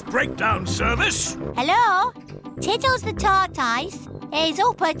Dog's Breakdown Service. Hello? Tiddles the tortoise is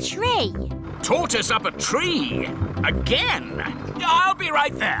up a tree. Tortoise up a tree? Again? I'll be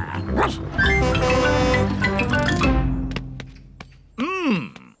right there.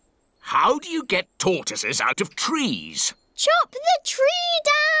 How do you get tortoises out of trees? Chop the tree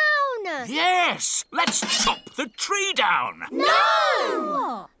down. Yes, let's chop the tree down.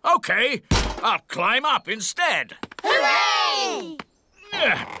 No! OK, I'll climb up instead. Hooray!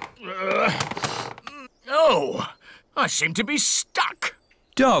 Oh, I seem to be stuck.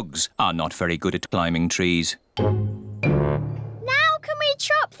 Dogs are not very good at climbing trees. Now can we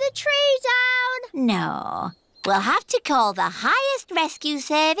chop the tree down? No. We'll have to call the highest rescue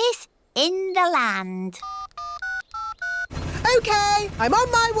service in the land. OK, I'm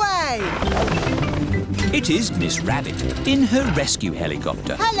on my way. It is Miss Rabbit in her rescue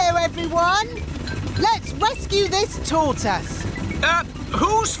helicopter. Hello, everyone. Let's rescue this tortoise.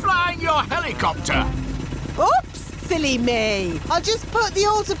 Who's flying your helicopter? Oops, silly me. I'll just put the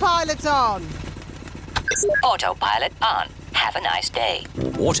autopilot on. Autopilot on. Have a nice day.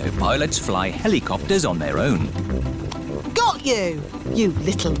 Autopilots fly helicopters on their own. Got you, you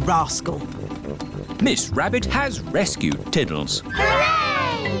little rascal. Miss Rabbit has rescued Tiddles.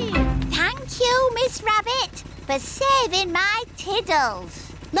 Hooray! Thank you, Miss Rabbit, for saving my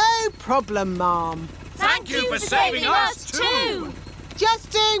Tiddles. No problem, Ma'am. Thank you for saving us too.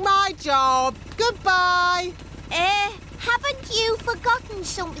 Just doing my job. Goodbye. Haven't you forgotten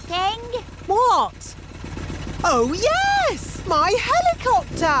something? What? Oh, yes! My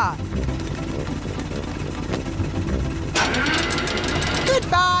helicopter!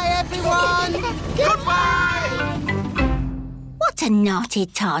 Goodbye, everyone! Goodbye! What a naughty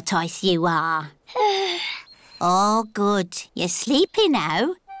tortoise you are. Oh, good. You're sleepy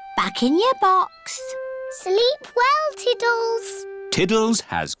now. Back in your box. Sleep well, Tiddles. Tiddles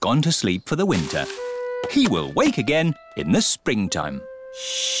has gone to sleep for the winter. He will wake again in the springtime.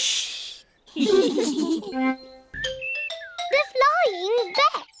 flying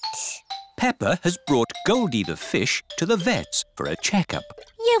vet. Peppa has brought Goldie the fish to the vet's for a checkup.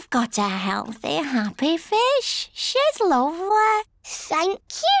 You've got a healthy, happy fish. She's lovely. Thank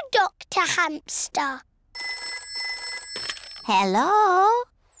you, Dr. Hamster. Hello?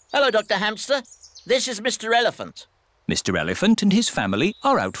 Hello, Dr. Hamster. This is Mr. Elephant. Mr. Elephant and his family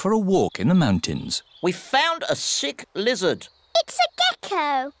are out for a walk in the mountains. We found a sick lizard. It's a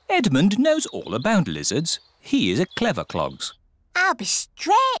gecko. Edmund knows all about lizards. He is a clever clogs. I'll be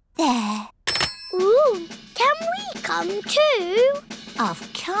straight there. Ooh, can we come too? Of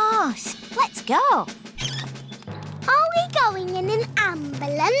course. Let's go. Are we going in an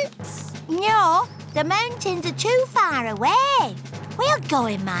ambulance? No, the mountains are too far away. We'll go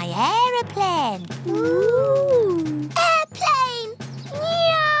in my aeroplane. Ooh! Airplane!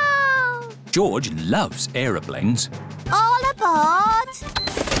 Meow! George loves aeroplanes. All aboard!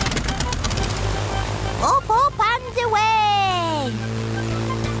 Up, up and away!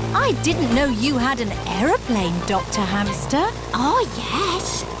 I didn't know you had an aeroplane, Dr. Hamster. Oh,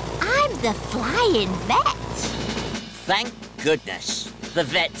 yes. I'm the flying vet. Thank goodness. The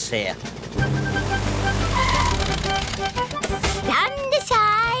vet's here. Stand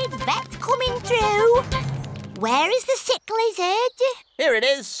aside, vet coming through. Where is the sick lizard? Here it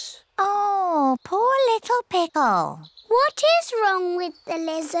is. Oh, poor little pickle. What is wrong with the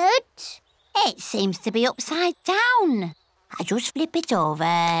lizard? It seems to be upside down. I just flip it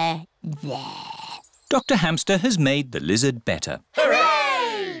over. There. Dr. Hamster has made the lizard better.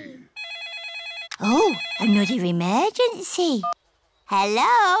 Hooray! Oh, another emergency.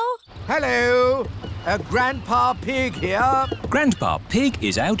 Hello? Hello. Grandpa Pig here. Grandpa Pig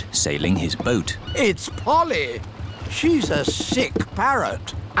is out sailing his boat. It's Polly. She's a sick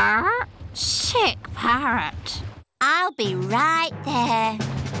parrot. Sick parrot. I'll be right there.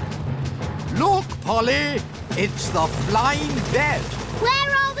 Look, Polly. It's the flying vet.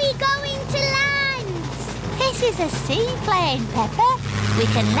 Where are we going to land? This is a seaplane, Peppa. We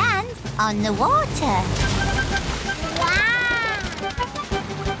can land on the water. Wow!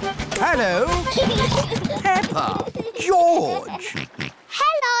 Hello. Peppa. George.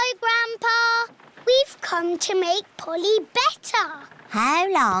 Hello, Grandpa. We've come to make Polly better.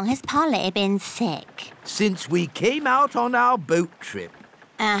 How long has Polly been sick? Since we came out on our boat trip.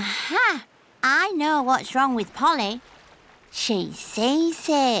 Aha! I know what's wrong with Polly. She's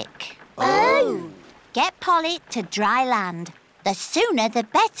seasick. Oh! Get Polly to dry land. The sooner the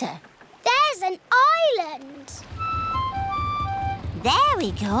better. There's an island. There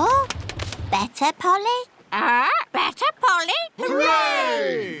we go. Better, Polly? Better, Polly?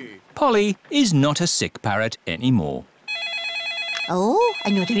 Hooray! Polly is not a sick parrot anymore. Oh,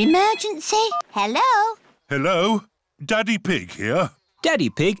 another emergency. Hello? Hello? Daddy Pig here.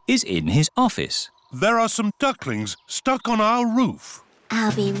 Daddy Pig is in his office. There are some ducklings stuck on our roof.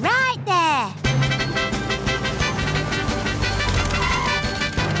 I'll be right there.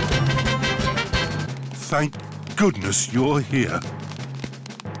 Thank goodness you're here.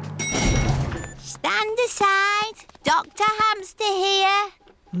 Stand aside. Dr. Hamster here.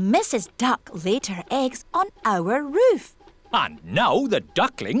 Mrs. Duck laid her eggs on our roof. And now the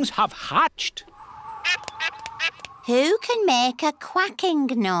ducklings have hatched. Who can make a quacking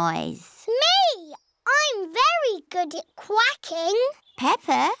noise? Me! I'm very good at quacking.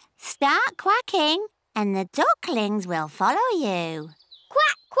 Peppa, start quacking and the ducklings will follow you.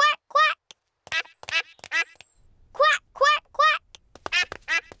 Quack, quack, quack. Quack, quack, quack.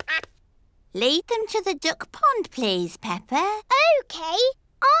 Lead them to the duck pond, please, Peppa. OK,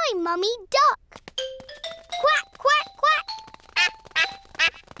 I'm Mummy Duck. Quack, quack, quack.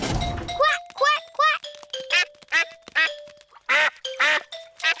 Quack, quack, quack.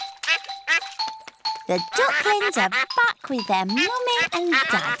 The ducklings are back with their mummy and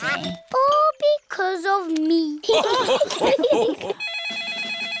daddy. All because of me.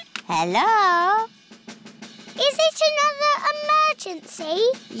 Hello? Is it another emergency?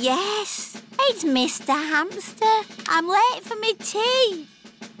 Yes, it's Mr. Hamster. I'm late for my tea.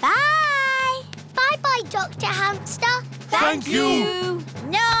 Bye. Bye-bye, Dr. Hamster. Thank you.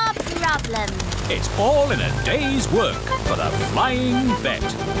 No problem. It's all in a day's work for the flying vet.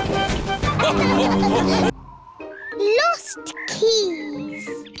 Lost keys.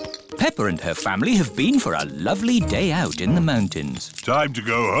 Peppa and her family have been for a lovely day out in the mountains. Time to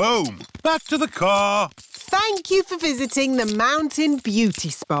go home. Back to the car. Thank you for visiting the Mountain Beauty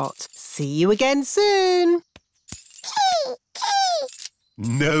Spot. See you again soon. Key, key.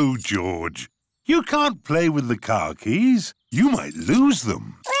 No, George. You can't play with the car keys. You might lose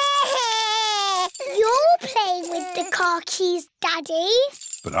them. You'll play with the car keys, Daddy.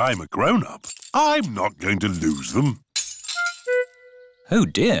 But I'm a grown-up. I'm not going to lose them. Oh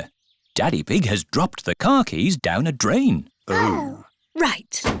dear, Daddy Pig has dropped the car keys down a drain. Oh.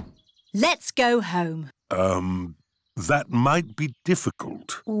 Right. Let's go home. That might be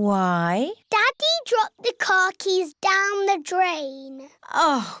difficult. Why? Daddy dropped the car keys down the drain.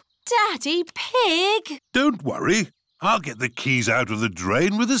 Oh, Daddy Pig! Don't worry. I'll get the keys out of the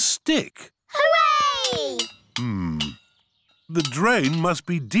drain with a stick. Hooray! The drain must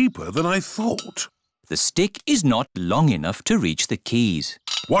be deeper than I thought. The stick is not long enough to reach the keys.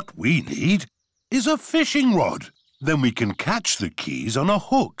 What we need is a fishing rod. Then we can catch the keys on a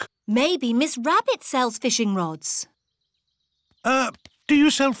hook. Maybe Miss Rabbit sells fishing rods. Do you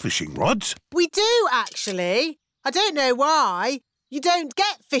sell fishing rods? We do, actually. I don't know why. You don't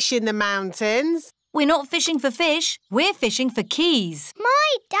get fish in the mountains. We're not fishing for fish. We're fishing for keys.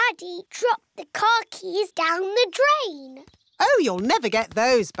 My daddy dropped the car keys down the drain. Oh, you'll never get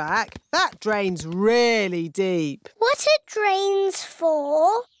those back. That drain's really deep. What are drains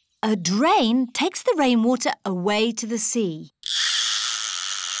for? A drain takes the rainwater away to the sea.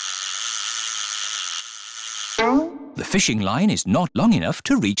 The fishing line is not long enough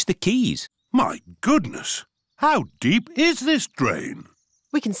to reach the keys. My goodness! How deep is this drain?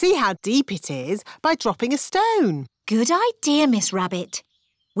 We can see how deep it is by dropping a stone. Good idea, Miss Rabbit.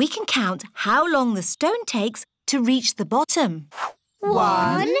 We can count how long the stone takes to reach the bottom.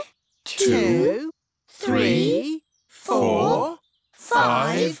 1, 2, 3, 4,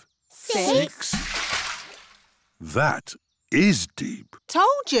 5, 6. That is deep.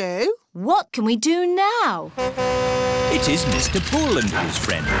 Told you. What can we do now? It is Mr. Bull and his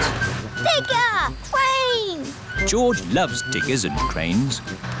friends. Digger! Crane! George loves diggers and cranes.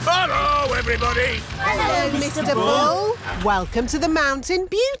 Hello, everybody. Hello, Mr. Bull. Welcome to the mountain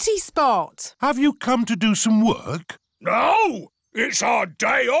beauty spot. Have you come to do some work? No, it's our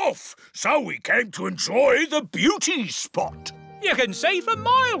day off, so we came to enjoy the beauty spot. You can see for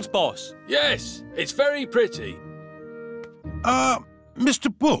miles, boss. Yes, it's very pretty.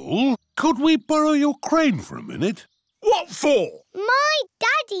 Mr. Bull, could we borrow your crane for a minute? What for? My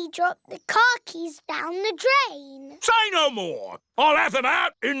daddy dropped the car keys down the drain. Say no more. I'll have them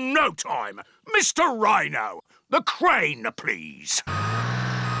out in no time. Mr. Rhino, the crane, please.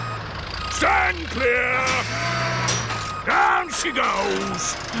 Stand clear. Down she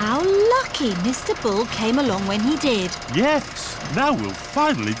goes. How lucky Mr. Bull came along when he did. Yes, now we'll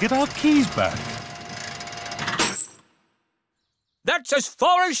finally get our keys back. That's as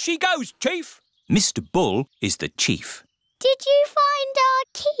far as she goes, Chief. Mr. Bull is the chief. Did you find our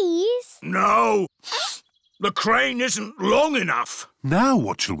keys? No, the crane isn't long enough. Now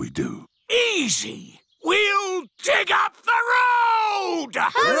what shall we do? Easy. We'll dig up the road!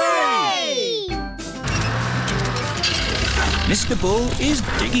 Hooray! Mr. Bull is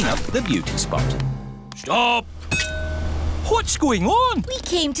digging up the beauty spot. Stop! What's going on? We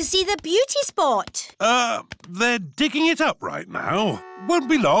came to see the beauty spot. They're digging it up right now. Won't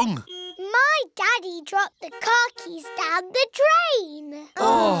be long. My daddy dropped the car keys down the drain.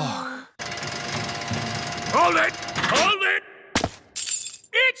 Oh. Hold it! Hold it!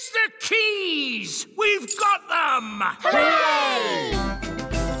 It's the keys! We've got them! Hooray!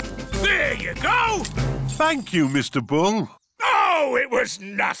 There you go! Thank you, Mr. Bull. Oh, it was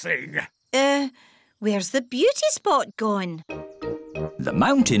nothing. Where's the beauty spot gone? The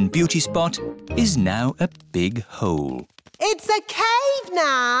mountain beauty spot is now a big hole. It's a cave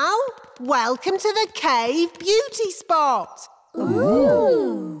now. Welcome to the cave beauty spot.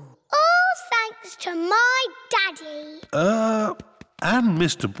 Ooh! All thanks to my daddy. And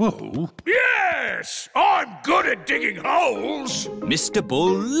Mr. Bull? Yes! I'm good at digging holes. Mr.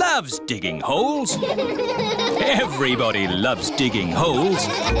 Bull loves digging holes. Everybody loves digging holes.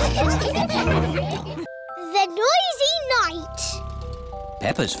 The noisy night.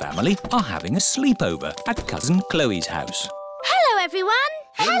 Peppa's family are having a sleepover at Cousin Chloe's house. Hello, everyone.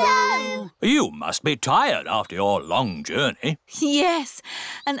 Hello. You must be tired after your long journey. Yes,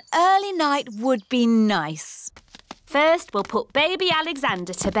 an early night would be nice. First, we'll put baby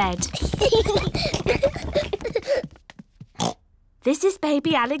Alexander to bed. This is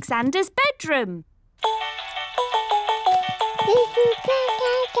baby Alexander's bedroom.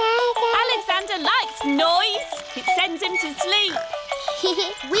 Alexander likes noise. It sends him to sleep.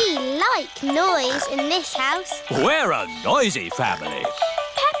 We like noise in this house. We're a noisy family.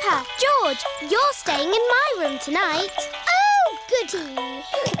 Peppa, George, you're staying in my room tonight. Oh, goody.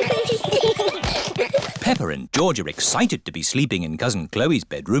 Peppa and George are excited to be sleeping in Cousin Chloe's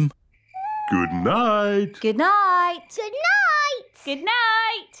bedroom. Good night. Good night. Good night. Good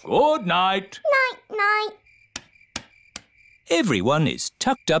night. Good night. Night, night. Everyone is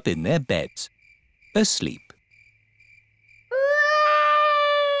tucked up in their beds, asleep.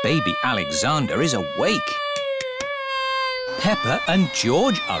 Baby Alexander is awake. Peppa and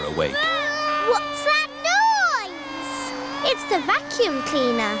George are awake. What's that noise? It's the vacuum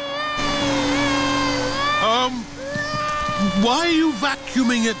cleaner. Why are you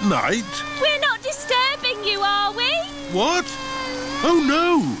vacuuming at night? We're not disturbing you, are we? What? Oh,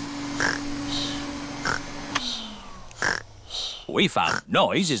 no! We found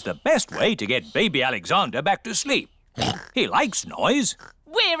noise is the best way to get baby Alexander back to sleep. He likes noise.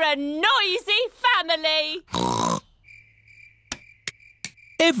 We're a noisy family.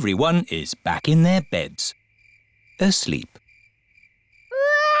 Everyone is back in their beds, asleep.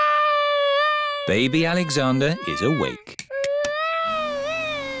 Baby Alexander is awake.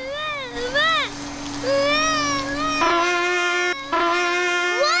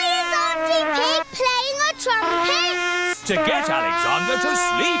 Why is Auntie Pig playing a trumpet? To get Alexander to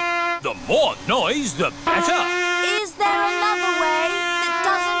sleep. The more noise, the better. Is there another way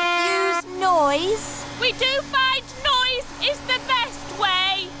that doesn't use noise? We do find noise is the best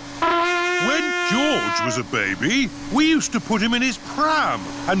way. When George was a baby, we used to put him in his pram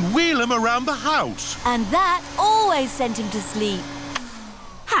and wheel him around the house. And that always sent him to sleep.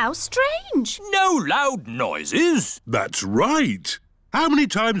 How strange. No loud noises. That's right. How many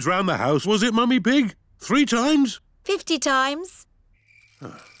times round the house was it, Mummy Pig? 3 times? 50 times.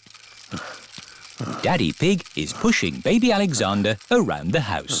 Daddy Pig is pushing baby Alexander around the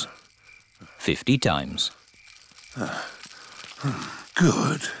house. 50 times.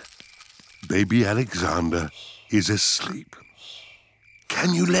 Good. Baby Alexander is asleep.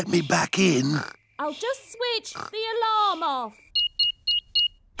 Can you let me back in? I'll just switch the alarm off.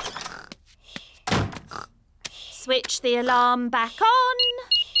 Switch the alarm back on.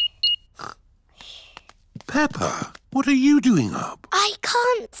 Peppa, what are you doing up? I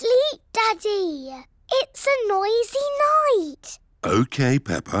can't sleep, Daddy. It's a noisy night. OK,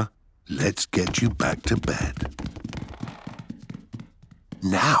 Peppa. Let's get you back to bed.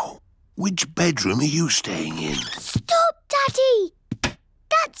 Now, which bedroom are you staying in? Stop, Daddy.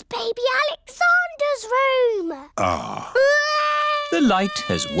 That's baby Alexander's room. Ah. The light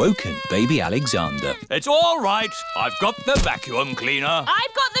has woken baby Alexander. It's all right. I've got the vacuum cleaner.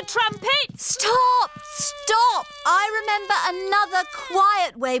 I've got the trumpet. Stop! Stop! I remember another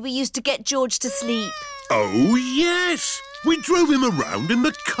quiet way we used to get George to sleep. Oh, yes. We drove him around in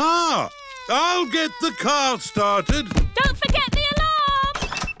the car. I'll get the car started. Don't forget the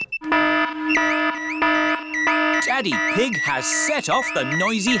alarm. Daddy Pig has set off the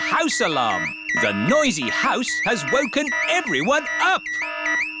noisy house alarm. The noisy house has woken everyone up.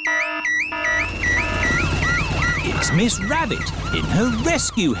 It's Miss Rabbit in her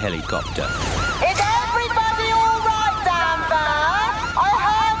rescue helicopter. Is everybody all right down there? I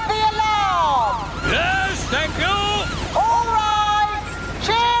heard the alarm. Yes, thank you. All right.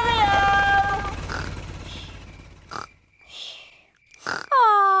 Cheerio.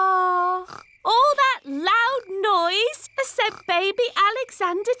 Aww. All that loud noise has sent baby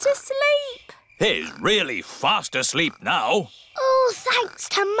Alexander to sleep. He's really fast asleep now. Oh, thanks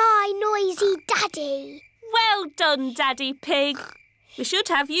to my noisy daddy. Well done, Daddy Pig. We should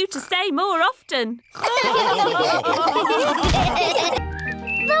have you to stay more often.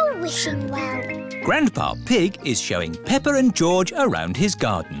 The wishing well. Grandpa Pig is showing Peppa and George around his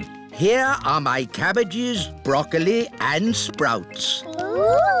garden. Here are my cabbages, broccoli and sprouts.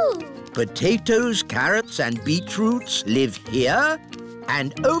 Ooh. Potatoes, carrots and beetroots live here.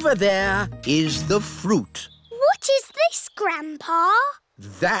 And over there is the fruit. What is this, Grandpa?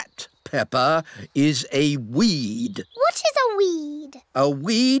 That, Peppa, is a weed. What is a weed? A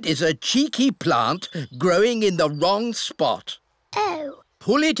weed is a cheeky plant growing in the wrong spot. Oh.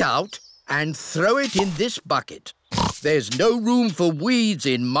 Pull it out and throw it in this bucket. There's no room for weeds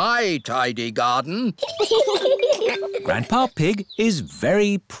in my tidy garden. Grandpa Pig is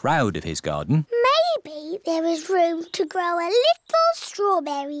very proud of his garden. Maybe there is room to grow a little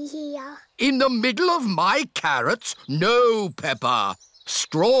strawberry here. In the middle of my carrots? No, Peppa.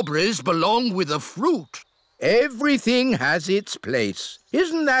 Strawberries belong with the fruit. Everything has its place.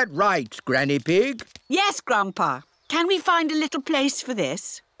 Isn't that right, Granny Pig? Yes, Grandpa. Can we find a little place for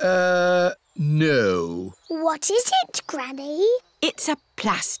this? No. What is it, Granny? It's a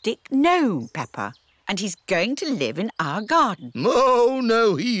plastic gnome, Peppa. And he's going to live in our garden. Oh,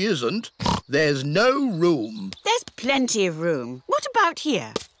 no, he isn't. There's no room. There's plenty of room. What about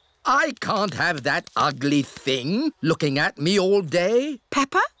here? I can't have that ugly thing looking at me all day.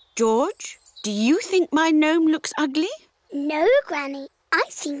 Peppa, George, do you think my gnome looks ugly? No, Granny. I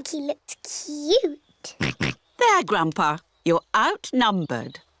think he looks cute. There, Grandpa. You're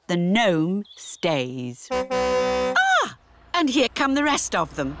outnumbered. The gnome stays. Ah! And here come the rest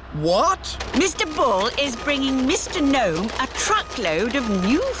of them. What? Mr. Bull is bringing Mr. Gnome a truckload of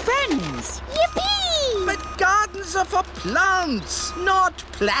new friends. Yippee! But gardens are for plants, not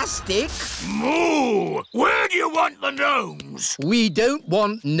plastic. Moo! Where do you want the gnomes? We don't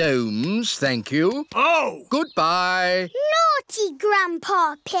want gnomes, thank you. Oh! Goodbye. Naughty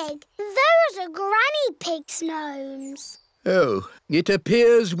Grandpa Pig. Those are Granny Pig's gnomes. Oh, it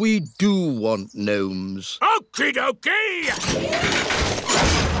appears we do want gnomes. Okie dokie!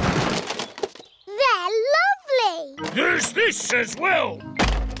 They're lovely. There's this as well.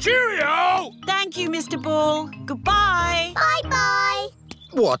 Cheerio! Thank you, Mr. Bull. Goodbye. Bye-bye.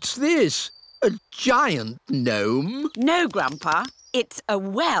 What's this? A giant gnome? No, Grandpa. It's a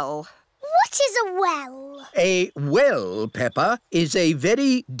well. What is a well? A well, Peppa, is a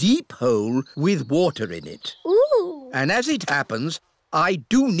very deep hole with water in it. Ooh. And as it happens, I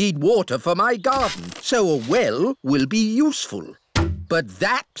do need water for my garden, so a well will be useful. But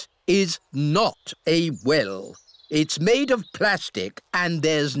that is not a well. It's made of plastic and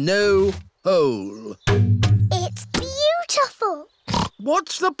there's no hole. It's beautiful.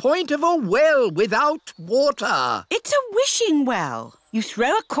 What's the point of a well without water? It's a wishing well. You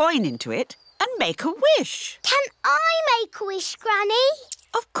throw a coin into it and make a wish. Can I make a wish, Granny?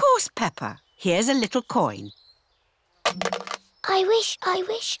 Of course, Peppa. Here's a little coin. I wish, I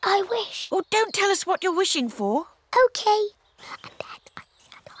wish, I wish. Oh, don't tell us what you're wishing for. OK.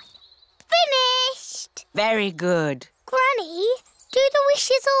 Finished! Very good. Granny, do the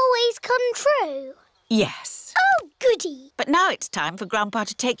wishes always come true? Yes. Oh, goody. But now it's time for Grandpa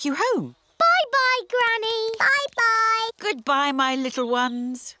to take you home. Bye-bye, Granny. Bye-bye. Goodbye, my little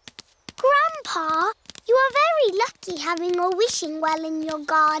ones. Grandpa, you are very lucky having a wishing well in your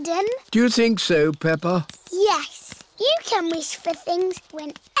garden. Do you think so, Peppa? Yes. You can wish for things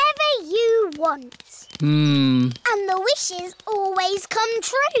whenever you want. And the wishes always come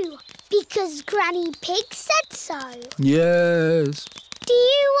true, because Granny Pig said so. Yes. Do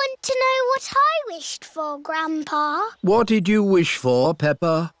you want to know what I wished for, Grandpa? What did you wish for,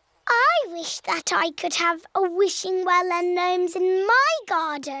 Peppa? I wish that I could have a wishing well and gnomes in my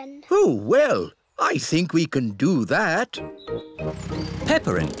garden. Oh, well, I think we can do that.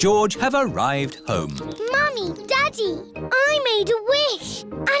 Peppa and George have arrived home. Mummy, Daddy, I made a wish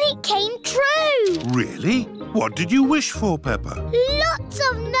and it came true. Really? What did you wish for, Peppa? Lots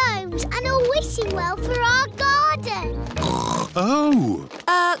of gnomes and a wishing well for our garden. Oh!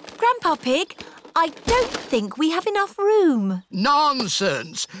 Grandpa Pig, I don't think we have enough room.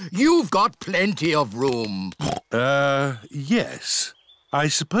 Nonsense! You've got plenty of room. Yes. I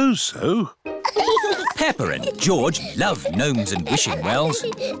suppose so. Peppa and George love gnomes and wishing wells.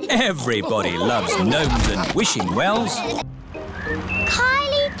 Everybody loves gnomes and wishing wells.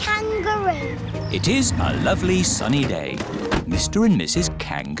 Kylie Kangaroo. It is a lovely sunny day. Mr. and Mrs.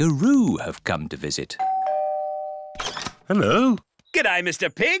 Kangaroo have come to visit. Hello. G'day,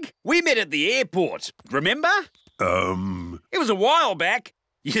 Mr. Pig. We met at the airport, remember? It was a while back.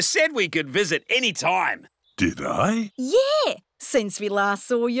 You said we could visit any time. Did I? Yeah. Since we last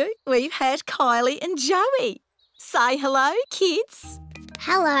saw you, we've had Kylie and Joey. Say hello, kids.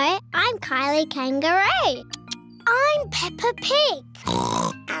 Hello, I'm Kylie Kangaroo. I'm Peppa Pig.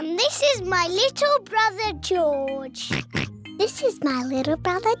 And this is my little brother George. This is my little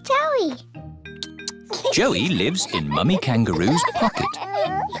brother Joey. Joey lives in Mummy Kangaroo's pocket.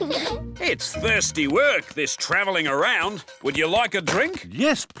 It's thirsty work, this travelling around. Would you like a drink?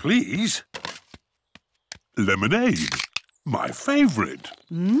 Yes, please. Lemonade. My favourite.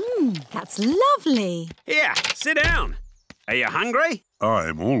 That's lovely. Here, sit down. Are you hungry?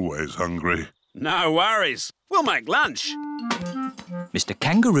 I'm always hungry. No worries. We'll make lunch. Mr.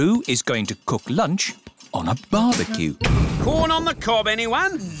 Kangaroo is going to cook lunch on a barbecue. Corn on the cob,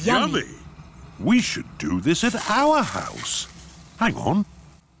 anyone? Yummy. We should do this at our house. Hang on.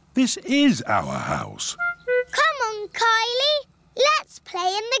 This is our house. Come on, Kylie. Let's play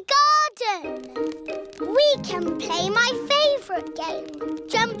in the garden. We can play my favourite game,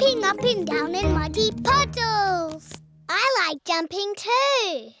 jumping up and down in muddy puddles. I like jumping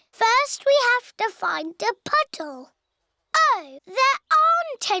too. First, we have to find a puddle. Oh, there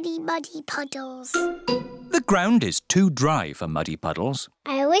aren't any muddy puddles. The ground is too dry for muddy puddles.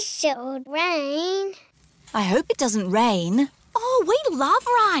 I wish it would rain. I hope it doesn't rain. Oh, we love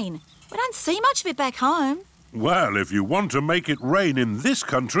rain. We don't see much of it back home. Well, if you want to make it rain in this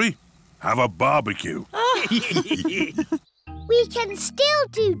country, have a barbecue. We can still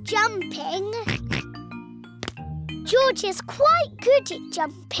do jumping. George is quite good at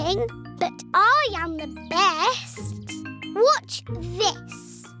jumping, but I am the best. Watch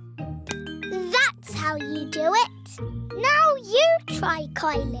this. That's how you do it. Now try,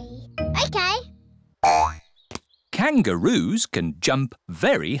 Kylie. OK. Kangaroos can jump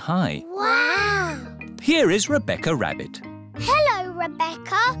very high. Wow! Here is Rebecca Rabbit. Hello,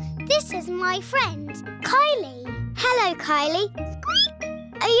 Rebecca. This is my friend, Kylie. Hello, Kylie. Squeak!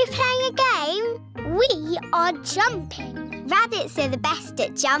 Are you playing a game? We are jumping. Rabbits are the best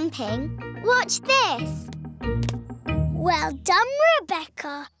at jumping. Watch this. Well done,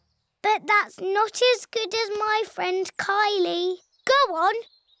 Rebecca. But that's not as good as my friend Kylie. Go on,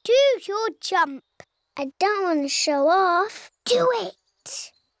 do your jump. I don't want to show off. Do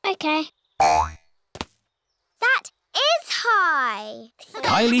it. OK. That is high.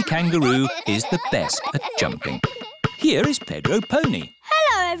 Kylie Kangaroo is the best at jumping. Here is Pedro Pony.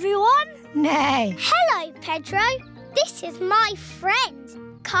 Hello, everyone. Nay. Hello, Pedro. This is my friend,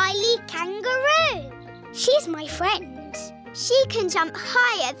 Kylie Kangaroo. She's my friend. She can jump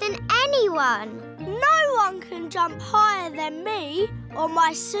higher than anyone. No one can jump higher than me or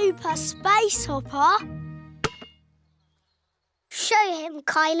my super space hopper. Show him,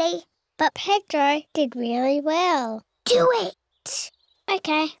 Kylie. But Pedro did really well. Do it.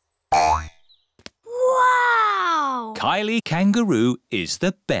 OK. Wow! Kylie Kangaroo is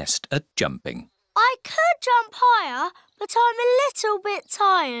the best at jumping. I could jump higher, but I'm a little bit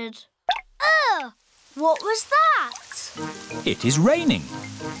tired. Ugh! What was that? It is raining.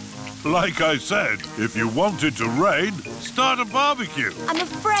 Like I said, if you want it to rain, start a barbecue. I'm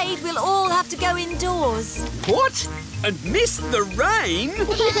afraid we'll all have to go indoors. What? And miss the rain?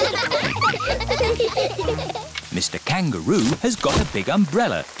 Mr. Kangaroo has got a big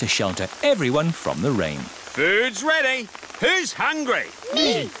umbrella to shelter everyone from the rain. Food's ready. Who's hungry?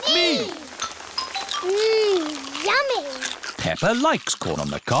 Me! Yummy! Peppa likes corn on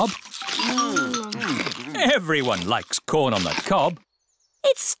the cob. Everyone likes corn on the cob.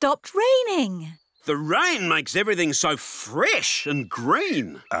 It stopped raining. The rain makes everything so fresh and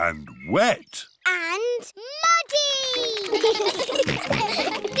green. And wet. And muddy!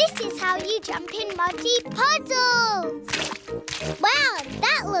 This is how you jump in muddy puddles. Wow,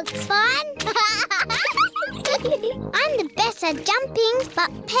 that looks fun. I'm the best at jumping, but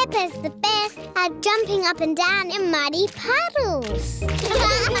Peppa's the best at jumping up and down in muddy puddles.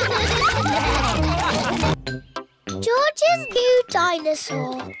 George's new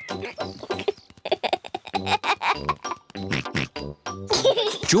dinosaur.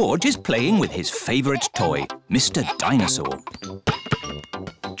 George is playing with his favourite toy, Mr. Dinosaur.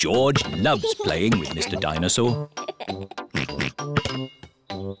 George loves playing with Mr. Dinosaur.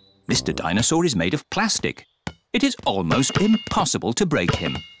 Mr. Dinosaur is made of plastic. It is almost impossible to break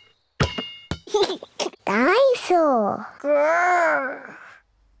him. Dinosaur. Grrr.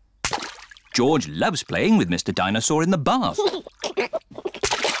 George loves playing with Mr. Dinosaur in the bath.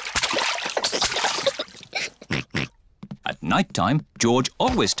 At night time, George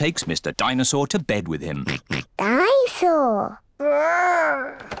always takes Mr. Dinosaur to bed with him. Dinosaur.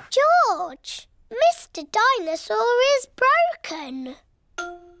 Grrr. George, Mr. Dinosaur is broken.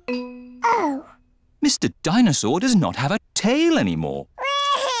 Oh. Mr. Dinosaur does not have a tail anymore.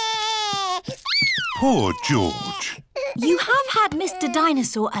 Poor George. You have had Mr.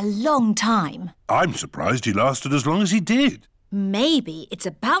 Dinosaur a long time. I'm surprised he lasted as long as he did. Maybe it's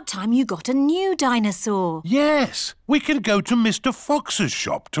about time you got a new dinosaur. Yes, we can go to Mr. Fox's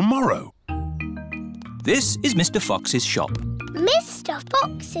shop tomorrow. This is Mr. Fox's shop. Mr.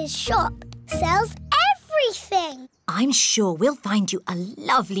 Fox's shop sells everything. I'm sure we'll find you a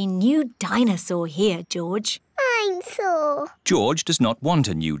lovely new dinosaur here, George. Dinosaur. George does not want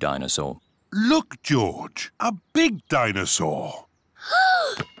a new dinosaur. Look, George, a big dinosaur.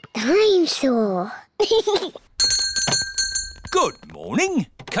 Dinosaur. Good morning.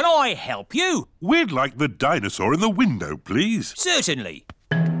 Can I help you? We'd like the dinosaur in the window, please. Certainly.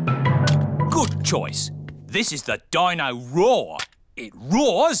 Good choice. This is the Dino Roar. It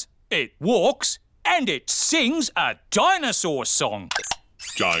roars, it walks, and it sings a dinosaur song.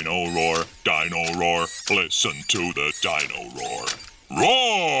 Dino roar, listen to the dino roar.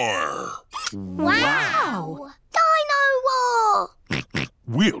 Roar! Wow! Dino Roar!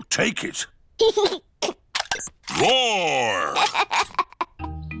 We'll take it. Roar!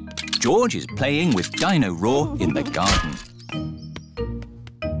 George is playing with Dino Roar in the garden.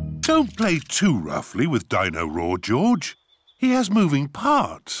 Don't play too roughly with Dino Roar, George. He has moving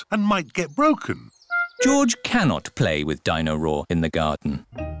parts and might get broken. George cannot play with Dino Roar in the garden.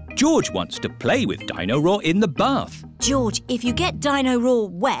 George wants to play with Dino Roar in the bath. George, if you get Dino Roar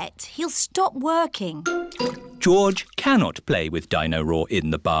wet, he'll stop working. George cannot play with Dino Roar in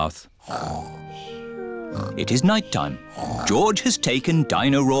the bath. It is night time. George has taken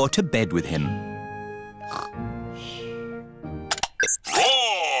Dino Roar to bed with him.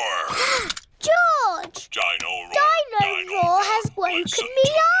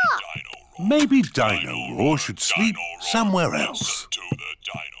 Maybe Dino Roar should sleep somewhere else.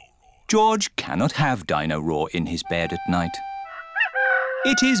 George cannot have Dino Roar in his bed at night.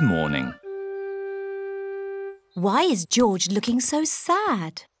 It is morning. Why is George looking so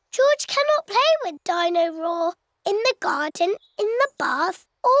sad? George cannot play with Dino Roar in the garden, in the bath,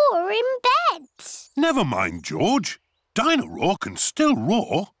 or in bed. Never mind, George. Dino Roar can still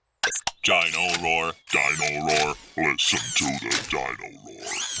roar. Dino Roar, listen to the Dino Roar.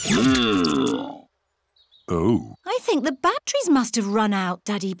 Oh. I think the batteries must have run out,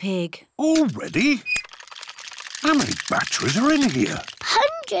 Daddy Pig. Already? How many batteries are in here?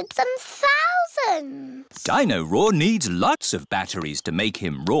 Hundreds and thousands. Dino Roar needs lots of batteries to make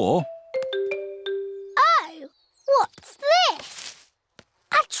him roar. Oh, what's this?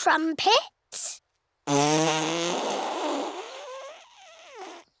 A trumpet?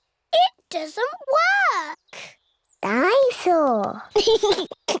 It doesn't work. Dinosaur.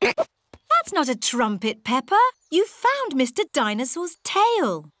 That's not a trumpet, Peppa. You found Mr. Dinosaur's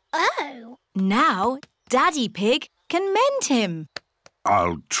tail. Oh. Now, Daddy Pig can mend him.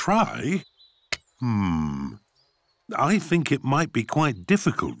 I'll try. I think it might be quite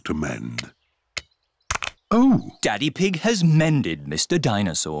difficult to mend. Oh! Daddy Pig has mended Mr.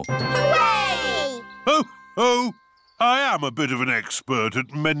 Dinosaur. Hooray! Oh! I am a bit of an expert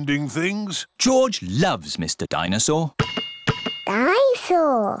at mending things. George loves Mr. Dinosaur.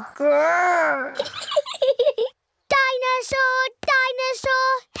 Dinosaur. Grrr. Dinosaur.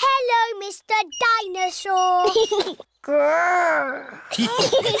 Hello, Mr. Dinosaur. Grrr.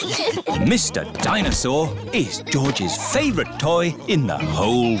 Mr. Dinosaur is George's favourite toy in the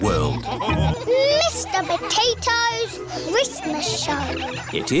whole world. Mr. Potato's Christmas show.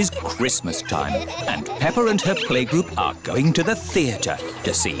 It is Christmas time and Peppa and her playgroup are going to the theatre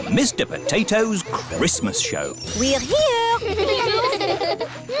to see Mr. Potato's Christmas show. We're here.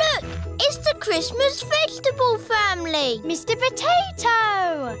 Look, it's the Christmas vegetable family. Mr.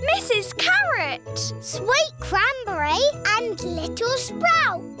 Potato. Mrs. Carrot. Sweet Cranberry and Little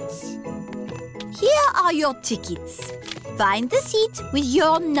Sprouts. Here are your tickets. Find the seat with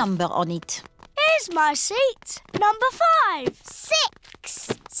your number on it. Here's my seat. Number 5, 6,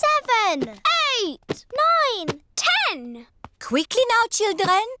 7, 8, 9, 10. Quickly now,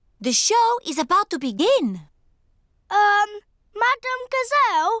 children. The show is about to begin. Madam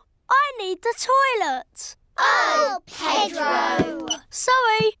Gazelle, I need the toilet. Oh, Pedro.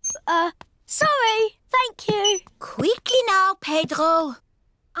 Sorry. Thank you. Quickly now, Pedro.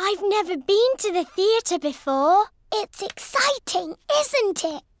 I've never been to the theatre before. It's exciting, isn't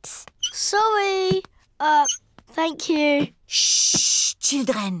it? Sorry. Thank you. Shh,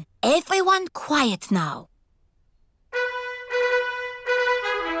 children. Everyone quiet now.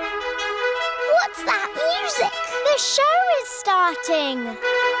 What's that music? The show is starting.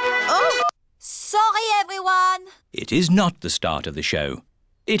 Oh, sorry, everyone. It is not the start of the show.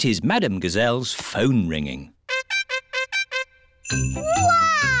 It is Madame Gazelle's phone ringing.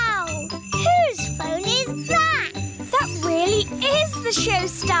 Wow! Whose phone is that? That really is the show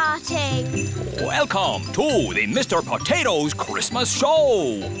starting. Welcome to the Mr. Potato's Christmas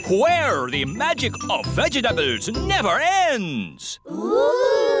show, where the magic of vegetables never ends.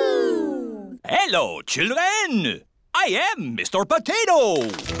 Ooh! Hello, children. I am Mr. Potato.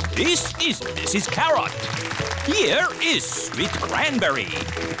 This is Mrs. Carrot. Here is Sweet Cranberry.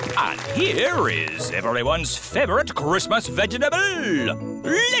 And here is everyone's favorite Christmas vegetable,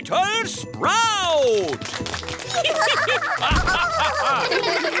 Little Sprout.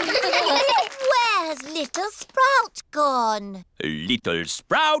 Where's Little Sprout gone? Little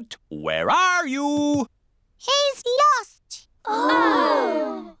Sprout, where are you? He's lost.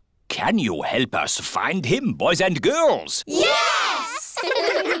 Oh! Can you help us find him, boys and girls? Yes!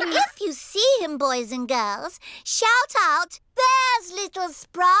 If you see him, boys and girls, shout out, "There's Little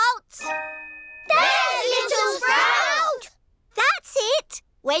Sprout!" There's Little Sprout! That's it.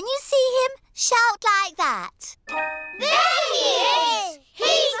 When you see him, shout like that. There he is!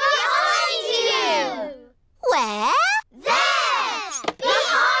 He's behind you! Where? There!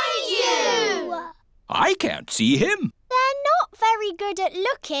 Behind you! I can't see him. They're not very good at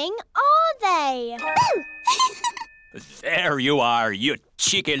looking, are they? There you are, you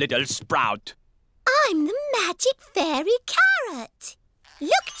cheeky little sprout. I'm the magic fairy carrot.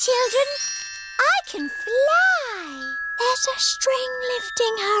 Look, children, I can fly. There's a string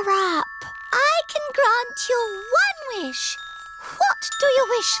lifting her up. I can grant you one wish. What do you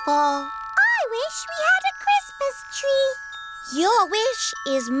wish for? I wish we had a Christmas tree. Your wish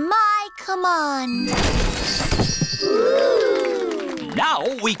is my command. Now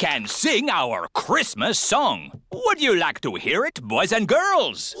we can sing our Christmas song. Would you like to hear it, boys and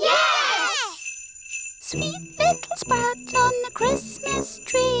girls? Yes! sweet little sprout on the Christmas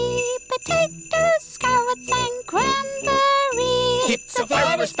tree. Potatoes, carrots and cranberries. It's a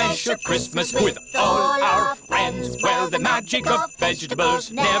very special Christmas with all our friends, where the magic of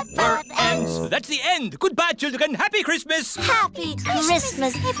vegetables never ends. That's the end. Goodbye, children. Happy Christmas. Happy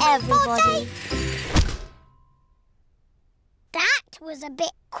Christmas, everybody. That was a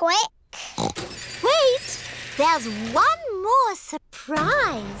bit quick. Wait, there's one more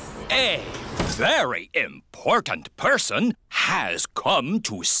surprise. A very important person has come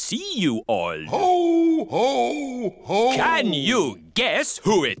to see you all. Ho, ho, ho. Can you guess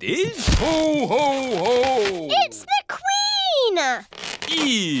who it is? Ho, ho, ho. It's the Queen.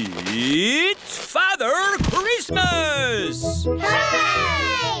 It's Father Christmas!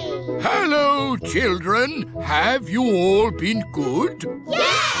 Hooray! Hello, children. Have you all been good?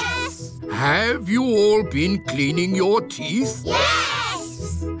 Yes! Have you all been cleaning your teeth?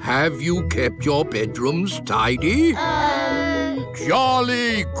 Yes! Have you kept your bedrooms tidy?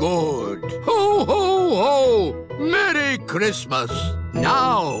 Jolly good. Ho, ho, ho. Merry Christmas.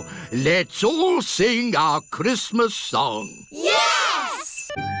 Now, let's all sing our Christmas song. Yes!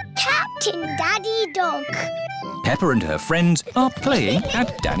 Captain Daddy Dog. Peppa and her friends are playing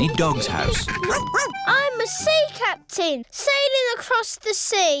at Danny Dog's house. I'm a sea captain, sailing across the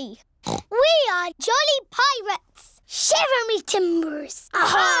sea. We are jolly pirates. Shiver me timbers.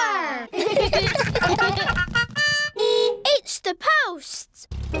 Aha! It's the post.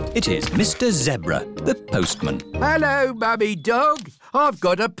 It is Mr. Zebra, the postman. Hello, Mummy Dog. I've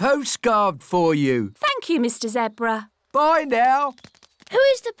got a postcard for you. Thank you, Mr. Zebra. Bye now. Who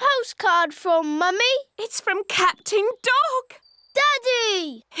is the postcard from, Mummy? It's from Captain Dog.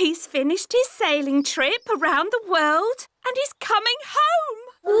 Daddy! He's finished his sailing trip around the world and he's coming home.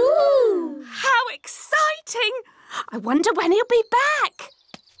 Ooh! How exciting! I wonder when he'll be back.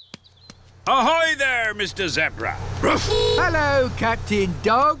 Ahoy there, Mr. Zebra. Hello, Captain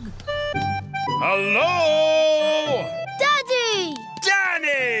Dog. Hello! Daddy!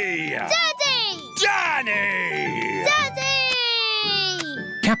 Danny! Daddy! Danny! Daddy!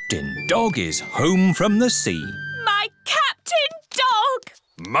 Captain Dog is home from the sea. My Captain Dog!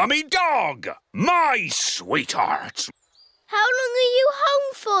 Mummy Dog, my sweetheart. How long are you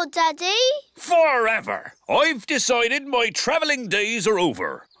home for, Daddy? Forever. I've decided my travelling days are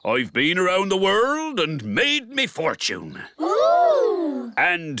over. I've been around the world and made me fortune. Ooh!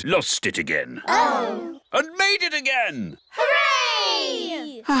 And lost it again. Oh! And made it again.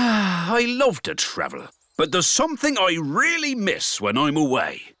 Hooray! I love to travel, but there's something I really miss when I'm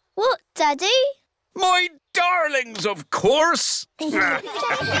away. What, Daddy? My darlings, of course.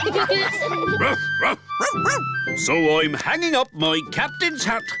 So I'm hanging up my captain's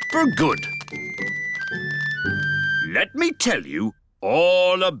hat for good. Let me tell you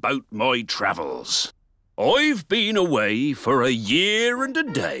all about my travels. I've been away for a year and a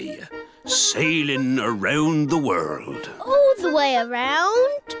day, sailing around the world. All the way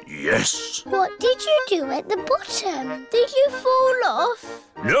around? Yes. What did you do at the bottom? Did you fall off?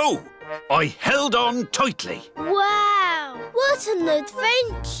 No, I held on tightly. Wow! What an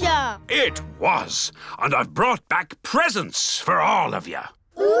adventure! It was, and I've brought back presents for all of you.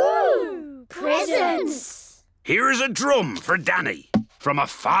 Ooh! Presents! Here's a drum for Danny from a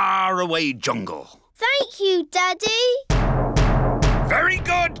faraway jungle. Thank you, Daddy. Very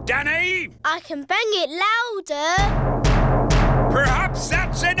good, Danny. I can bang it louder. Perhaps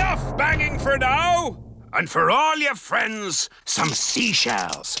that's enough banging for now. And for all your friends, some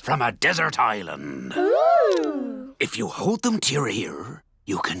seashells from a desert island. Ooh! If you hold them to your ear,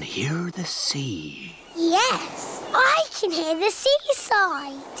 you can hear the sea. Yes, I can hear the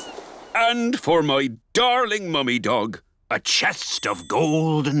seaside. And for my darling mummy dog, a chest of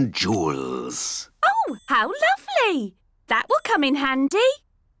gold and jewels. Oh, how lovely! That will come in handy.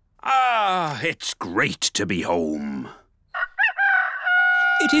 Ah, it's great to be home.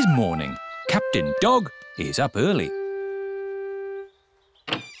 It is morning. Captain Dog is up early.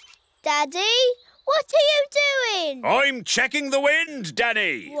 Daddy, what are you doing? I'm checking the wind,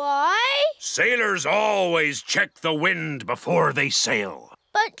 Danny. Why? Sailors always check the wind before they sail.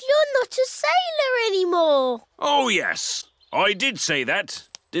 But you're not a sailor anymore. Oh, yes. I did say that,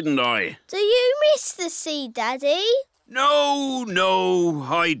 didn't I? Do you miss the sea, Daddy? No,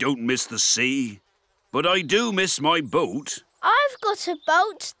 I don't miss the sea. But I do miss my boat. I've got a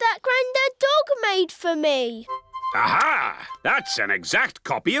boat that Grandad Dog made for me. Aha! That's an exact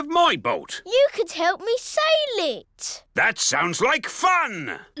copy of my boat. You could help me sail it. That sounds like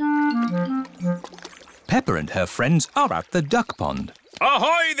fun! Peppa and her friends are at the duck pond.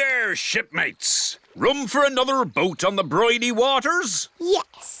 Ahoy there, shipmates! Room for another boat on the briny waters?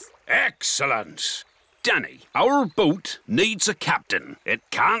 Yes. Excellent. Danny, our boat needs a captain. It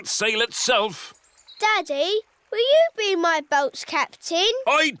can't sail itself. Daddy, will you be my boat's captain?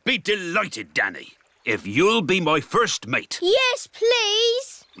 I'd be delighted, Danny, if you'll be my first mate. Yes,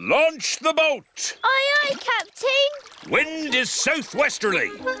 please. Launch the boat. Aye, aye, Captain. Wind is southwesterly.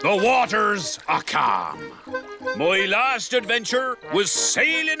 The waters are calm. My last adventure was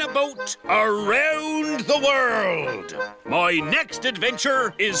sailing a boat around the world. My next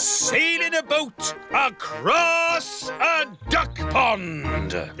adventure is sailing a boat across a duck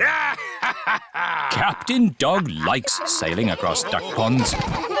pond. Captain Dog likes sailing across duck ponds.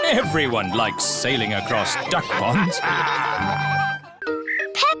 Everyone likes sailing across duck ponds.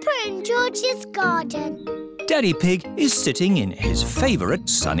 Peppa and George's garden. Daddy Pig is sitting in his favourite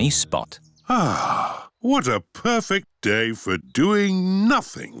sunny spot. Ah, what a perfect day for doing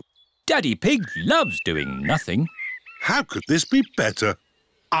nothing. Daddy Pig loves doing nothing. How could this be better?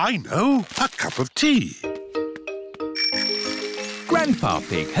 I know, a cup of tea. Grandpa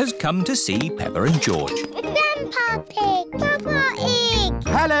Pig has come to see Peppa and George. Grandpa Pig, Peppa Pig.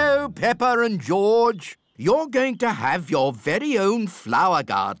 Hello, Peppa and George. You're going to have your very own flower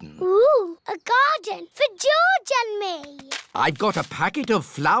garden. Ooh, a garden for George and me. I've got a packet of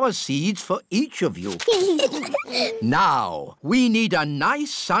flower seeds for each of you. Now, we need a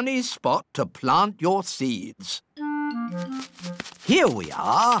nice sunny spot to plant your seeds. Here we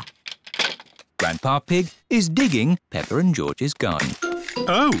are. Grandpa Pig is digging Peppa and George's garden.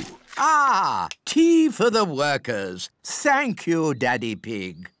 Oh. Ah, tea for the workers. Thank you, Daddy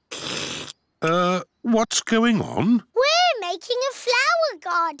Pig. What's going on? We're making a flower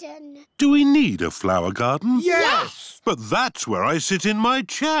garden. Do we need a flower garden? Yes! But that's where I sit in my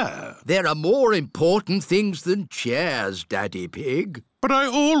chair. There are more important things than chairs, Daddy Pig. But I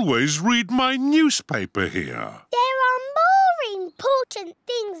always read my newspaper here. There are more important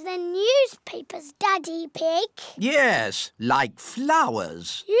things than newspapers, Daddy Pig. Yes, like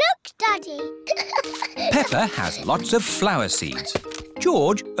flowers. Look, Daddy. Peppa has lots of flower seeds.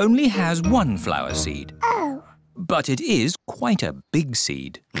 George only has one flower seed. Oh. But it is quite a big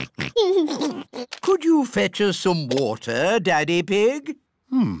seed. Could you fetch us some water, Daddy Pig?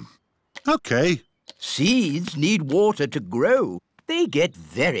 OK. Seeds need water to grow. They get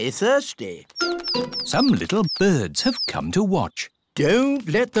very thirsty. Some little birds have come to watch. Don't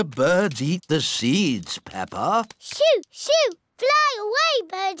let the birds eat the seeds, Peppa. Shoo, shoo! Fly away,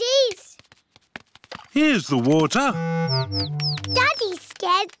 birdies! Here's the water. Daddy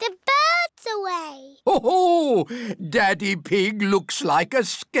scared the birds away. Oh, Daddy Pig looks like a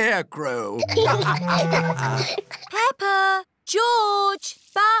scarecrow. Peppa, George,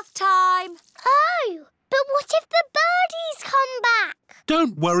 bath time. Oh, but what if the birdies come back?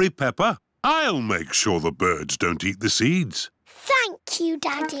 Don't worry, Peppa. I'll make sure the birds don't eat the seeds. Thank you,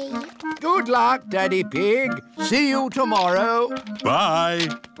 Daddy. Good luck, Daddy Pig. See you tomorrow. Bye.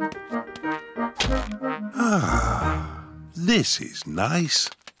 This is nice.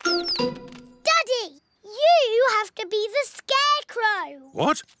 Daddy, you have to be the scarecrow.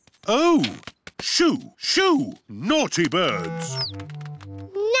 What? Oh! Shoo! Shoo! Naughty birds!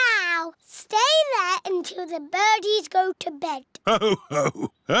 Now, stay there until the birdies go to bed. Ho,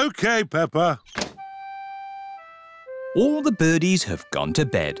 ho! OK, Peppa. All the birdies have gone to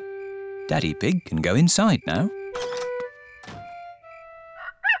bed. Daddy Pig can go inside now.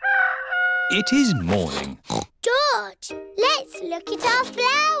 It is morning. George, let's look at our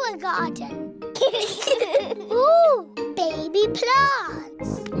flower garden. Ooh, baby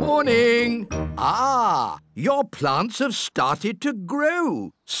plants. Morning. Ah, your plants have started to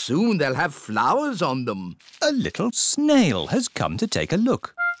grow. Soon they'll have flowers on them. A little snail has come to take a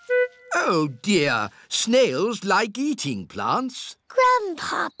look. Oh, dear. Snails like eating plants.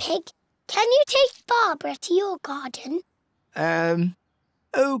 Grandpa Pig, can you take Barbara to your garden?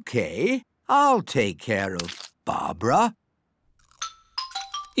 OK. I'll take care of Barbara.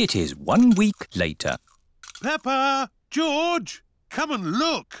 It is 1 week later. Peppa! George! Come and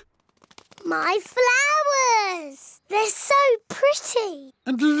look! My flowers! They're so pretty.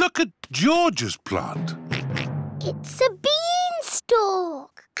 And look at George's plant. It's a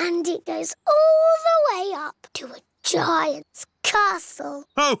beanstalk. And it goes all the way up to a giant's castle.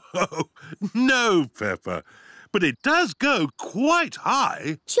 Ho, ho! No, Peppa. But it does go quite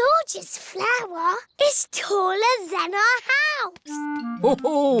high. George's flower is taller than our house.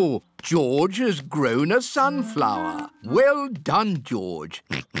 Oh, George has grown a sunflower. Well done, George.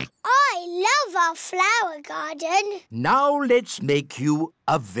 I love our flower garden. Now let's make you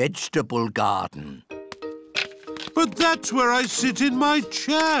a vegetable garden. But that's where I sit in my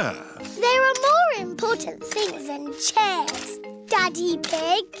chair. There are more important things than chairs. Daddy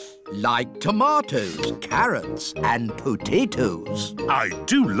Pig? Like tomatoes, carrots and potatoes. I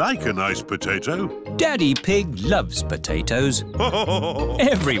do like a nice potato. Daddy Pig loves potatoes.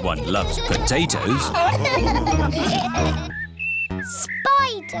 Everyone loves potatoes.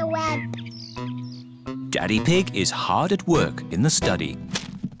 Spiderweb. Daddy Pig is hard at work in the study.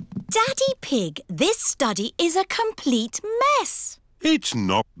 Daddy Pig, this study is a complete mess. It's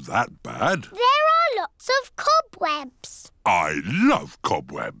not that bad. There are lots of cobwebs. I love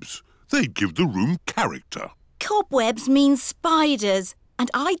cobwebs. They give the room character. Cobwebs mean spiders,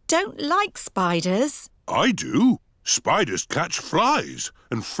 and I don't like spiders. I do. Spiders catch flies,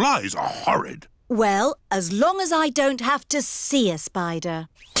 and flies are horrid. Well, as long as I don't have to see a spider.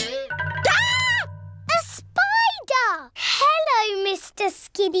 A spider! Hello, Mr.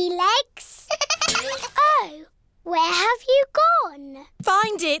 Skinny Legs. Oh, where have you gone?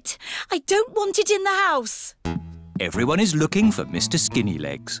 Find it. I don't want it in the house. Everyone is looking for Mr. Skinny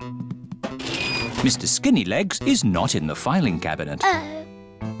Legs. Mr. Skinny Legs is not in the filing cabinet. Oh.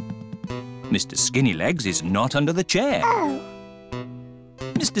 Mr. Skinny Legs is not under the chair. Oh.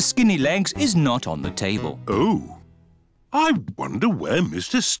 Mr. Skinny Legs is not on the table. Oh. I wonder where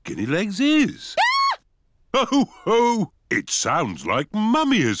Mr. Skinny Legs is. Ho, ho! It sounds like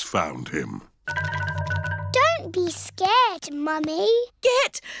Mummy has found him. Don't be scared, Mummy.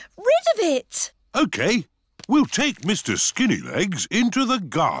 Get rid of it. OK, we'll take Mr. Skinny Legs into the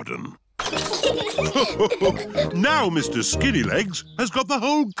garden. Now Mr. Skinny Legs has got the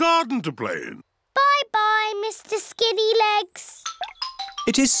whole garden to play in. Bye-bye, Mr. Skinny Legs.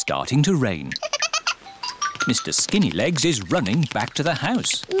 It is starting to rain. Mr. Skinny Legs is running back to the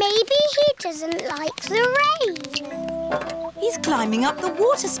house. Maybe he doesn't like the rain. He's climbing up the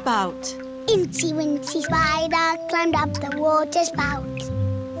water spout. Incy Wincy Spider climbed up the water spout.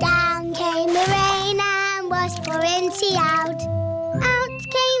 Down came the rain and washed poor Incy out. Out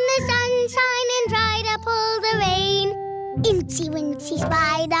came the sunshine and dried up all the rain. Incy Wincy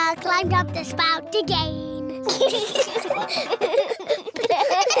Spider climbed up the spout again.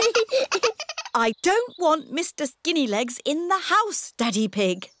 I don't want Mr. Skinny Legs in the house, Daddy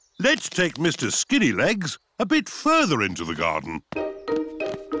Pig. Let's take Mr. Skinny Legs a bit further into the garden.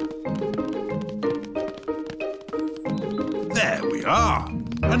 There we are.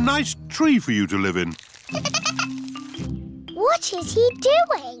 A nice tree for you to live in. What is he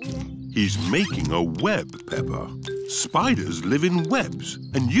doing? He's making a web, Peppa. Spiders live in webs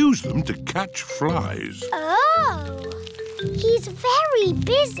and use them to catch flies. Oh, he's very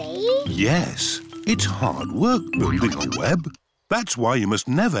busy. Yes, it's hard work building a web. That's why you must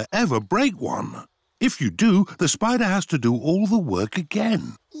never, ever break one. If you do, the spider has to do all the work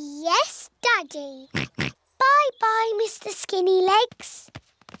again. Yes, Daddy. Bye-bye, Mr. Skinny Legs.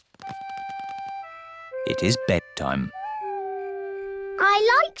 It is bedtime.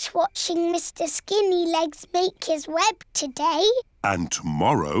 I liked watching Mr. Skinny Legs make his web today. And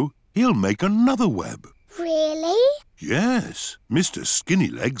tomorrow, he'll make another web. Really? Yes, Mr. Skinny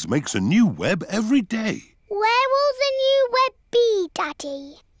Legs makes a new web every day. Where will the new web be,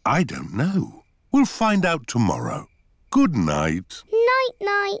 Daddy? I don't know. We'll find out tomorrow. Good night.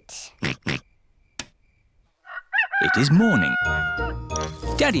 Night-night. It is morning.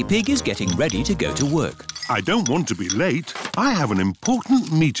 Daddy Pig is getting ready to go to work. I don't want to be late. I have an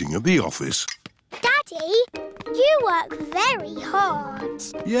important meeting at the office. Daddy, you work very hard.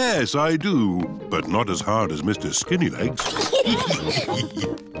 Yes, I do, but not as hard as Mr. Skinny Legs.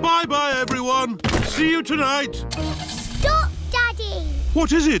 Bye-bye, everyone. See you tonight. Stop, Daddy.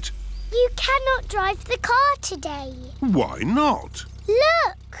 What is it? You cannot drive the car today. Why not?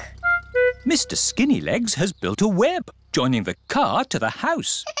 Look. Mr. Skinny Legs has built a web, joining the car to the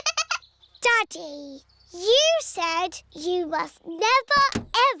house. Daddy, you said you must never,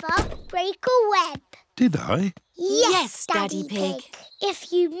 ever break a web. Did I? Yes, Daddy Pig.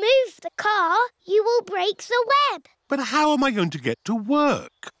 If you move the car, you will break the web. But how am I going to get to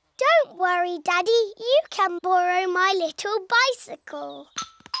work? Don't worry, Daddy. You can borrow my little bicycle.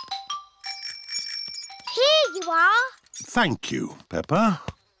 Here you are. Thank you, Peppa.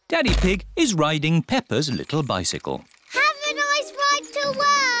 Daddy Pig is riding Peppa's little bicycle. Have a nice ride to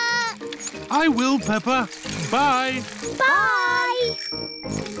work. I will, Peppa. Bye. Bye.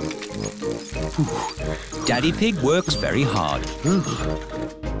 Daddy Pig works very hard.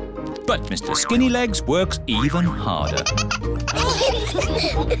 But Mr. Skinny Legs works even harder.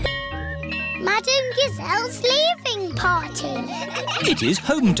 Madam Gazelle's leaving party. It is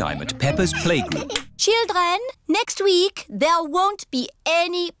home time at Peppa's playgroup. Children, next week there won't be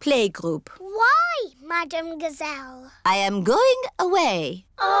any playgroup. Why, Madam Gazelle? I am going away.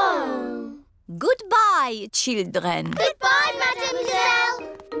 Oh. Goodbye, children. Goodbye, Madame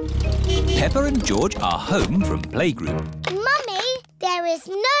Gazelle. Peppa and George are home from playgroup. Mummy, there is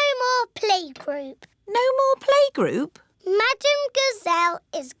no more playgroup. No more playgroup? Madame Gazelle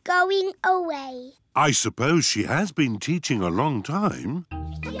is going away. I suppose she has been teaching a long time.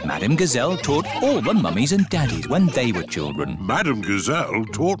 Madame Gazelle taught all the mummies and daddies when they were children. Madame Gazelle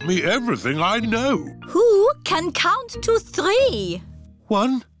taught me everything I know. Who can count to 3?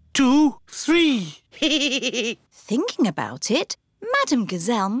 1, 2, 3. Thinking about it, Madame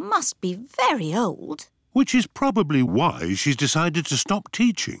Gazelle must be very old. Which is probably why she's decided to stop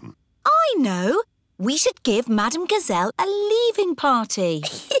teaching. I know. We should give Madame Gazelle a leaving party.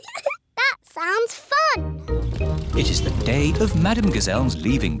 That sounds fun. It is the day of Madame Gazelle's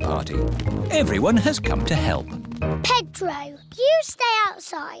leaving party. Everyone has come to help. Pedro, you stay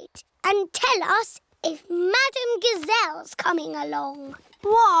outside and tell us if Madame Gazelle's coming along.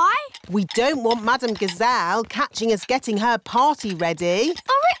 Why? We don't want Madame Gazelle catching us getting her party ready. Or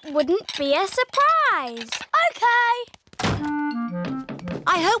it wouldn't be a surprise. OK.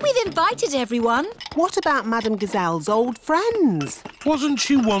 I hope we've invited everyone. What about Madame Gazelle's old friends? Wasn't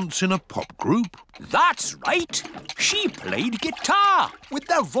she once in a pop group? That's right. She played guitar with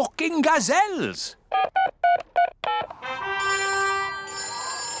the Rocking Gazelles.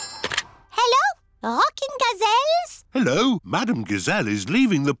 Hello, Rocking Gazelles? Hello, Madame Gazelle is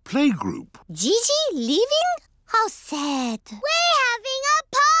leaving the playgroup. Gigi leaving? How sad. We're having a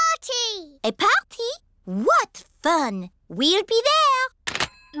party. A party? What fun. We'll be there.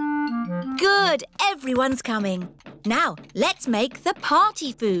 Good, everyone's coming. Now, let's make the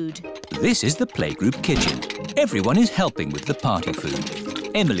party food. This is the playgroup kitchen. Everyone is helping with the party food.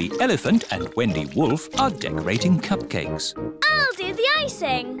 Emily Elephant and Wendy Wolf are decorating cupcakes. I'll do the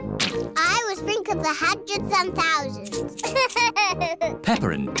icing. I will sprinkle the hundreds and thousands. Peppa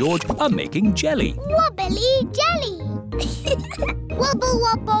and George are making jelly. Wobbly jelly. Wobble,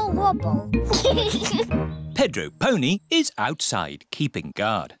 wobble, wobble. Pedro Pony is outside, keeping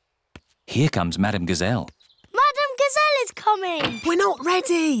guard. Here comes Madame Gazelle. Madame Gazelle is coming. We're not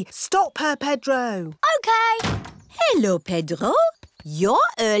ready. Stop her, Pedro. OK. Hello, Pedro. You're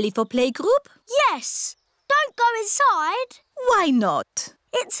early for playgroup? Yes. Don't go inside. Why not?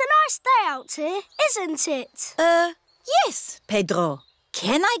 It's a nice day out here, isn't it? Yes, Pedro.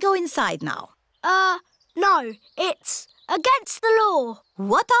 Can I go inside now? No. It's against the law.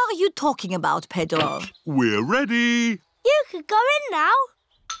 What are you talking about, Pedro? We're ready. You could go in now.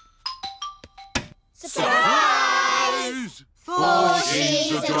 Surprise! For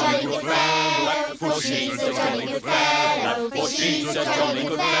she's a jolly good fellow, for she's a jolly good fellow, for she's a jolly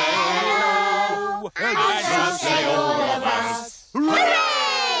good fellow, and so say all of us.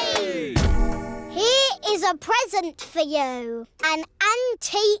 Hooray! Here is a present for you. An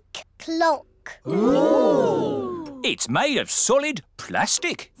antique clock. Ooh. It's made of solid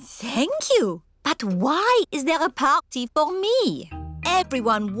plastic. Thank you. But why is there a party for me?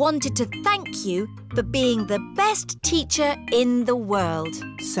 Everyone wanted to thank you for being the best teacher in the world.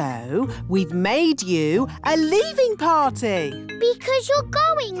 So, we've made you a leaving party. Because you're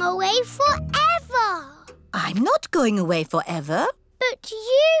going away forever. I'm not going away forever. But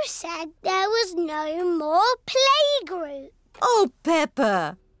you said there was no more playgroup. Oh,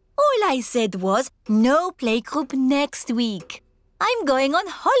 Peppa. All I said was no playgroup next week. I'm going on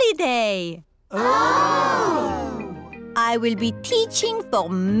holiday. Oh! I will be teaching for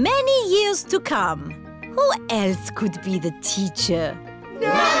many years to come. Who else could be the teacher?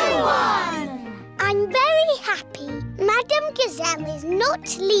 No one! I'm very happy Madame Gazelle is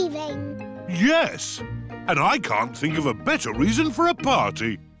not leaving. Yes, and I can't think of a better reason for a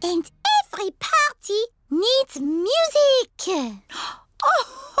party. And every party needs music.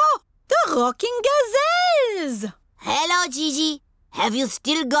 Oh, the Rocking Gazelles! Hello, Gigi. Have you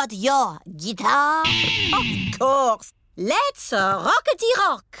still got your guitar? Of course. Let's rockety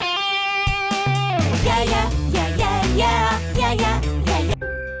rock. Yeah, yeah, yeah, yeah, yeah, yeah, yeah, yeah.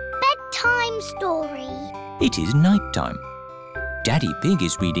 Bedtime story. It is night time. Daddy Pig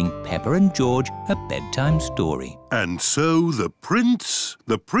is reading Peppa and George a bedtime story. And so the prince,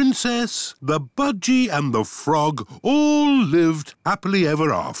 the princess, the budgie and the frog all lived happily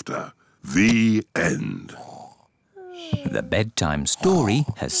ever after. The end. The bedtime story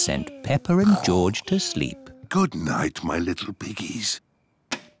has sent Peppa and George to sleep. Good night, my little piggies.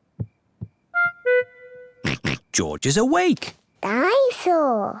 George is awake.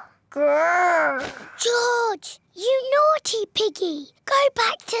 Dinosaur. George, you naughty piggy. Go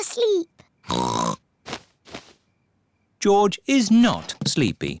back to sleep. George is not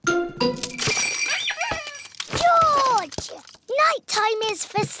sleepy. George! Nighttime is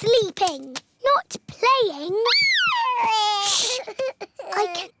for sleeping. not playing. Shh. I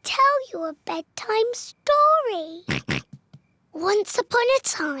can tell you a bedtime story. Once upon a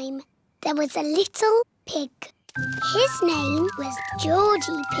time, there was a little pig. His name was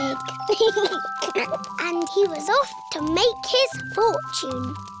Georgie Pig. And he was off to make his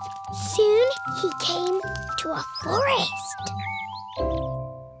fortune. Soon he came to a forest.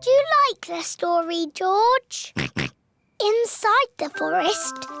 Do you like the story, George? Inside the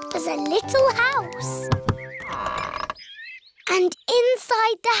forest was a little house. And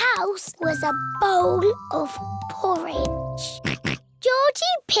inside the house was a bowl of porridge.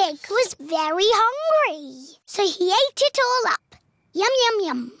 Georgie Pig was very hungry, so he ate it all up. Yum, yum,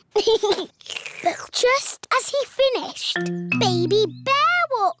 yum. But just as he finished, Baby Bear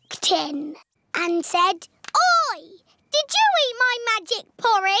walked in and said, "Oi! Did you eat my magic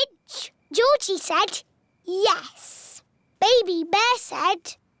porridge?" Georgie said, "Yes." Baby Bear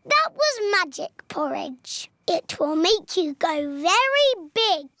said, "That was magic porridge. It will make you go very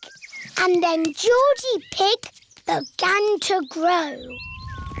big." And then Georgie Pig began to grow.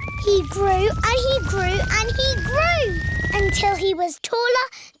 He grew and he grew and he grew until he was taller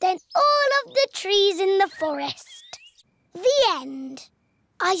than all of the trees in the forest. The end.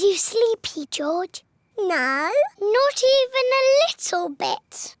 Are you sleepy, George? No. Not even a little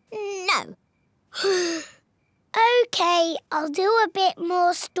bit? No. OK, I'll do a bit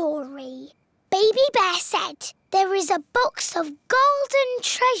more story. Baby Bear said there is a box of golden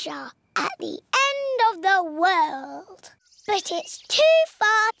treasure at the end of the world. But it's too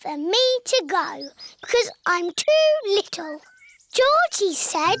far for me to go because I'm too little. Georgie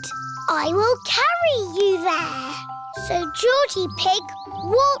said, "I will carry you there." So Georgie Pig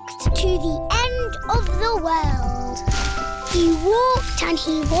walked to the end of the world. He walked and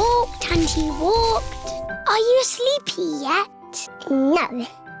he walked and he walked. Are you sleepy yet? No.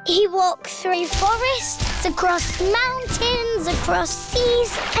 He walked through forests, across mountains, across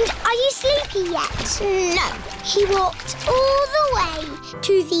seas. And are you sleepy yet? No. He walked all the way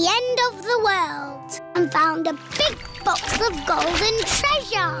to the end of the world and found a big box of golden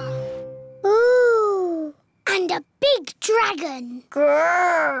treasure. Ooh. And a big dragon.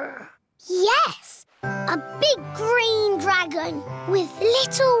 Grrr. Yes, a big green dragon with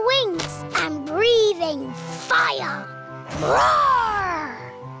little wings and breathing fire. Roar!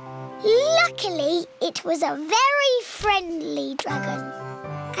 Luckily, it was a very friendly dragon.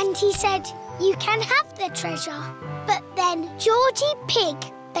 And he said, "You can have the treasure." But then Georgie Pig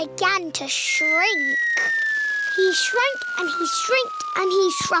began to shrink. He shrank and he shrinked and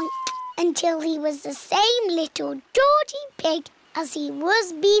he shrunk until he was the same little Georgie Pig as he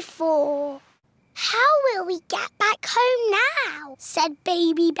was before. "How will we get back home now?" said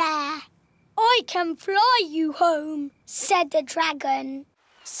Baby Bear. "I can fly you home," said the dragon.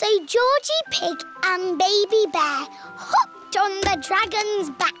 So Georgie Pig and Baby Bear hopped on the dragon's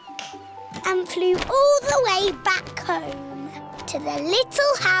back and flew all the way back home to the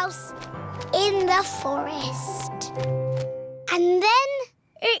little house in the forest. And then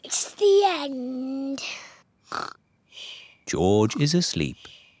it's the end. George is asleep.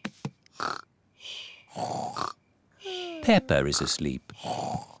 Peppa is asleep.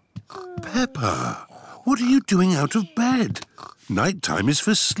 Peppa, what are you doing out of bed? Night-time is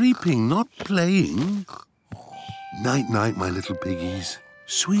for sleeping, not playing. Night-night, my little piggies.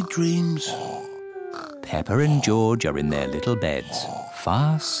 Sweet dreams. Peppa and George are in their little beds,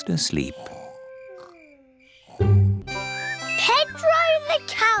 fast asleep. Pedro the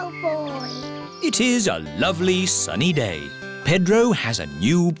cowboy. It is a lovely sunny day. Pedro has a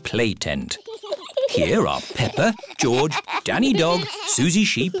new play tent. Here are Peppa, George, Danny Dog, Susie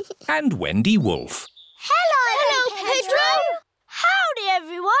Sheep and Wendy Wolf. Hello, Pedro. Howdy,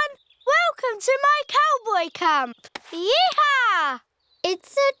 everyone. Welcome to my cowboy camp. Yeehaw!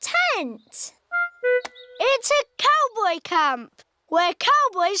 It's a tent. It's a cowboy camp where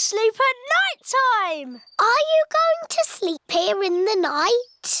cowboys sleep at night time. Are you going to sleep here in the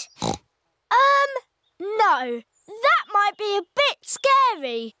night? No. That might be a bit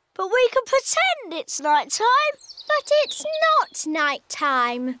scary, but we can pretend it's night time. But it's not night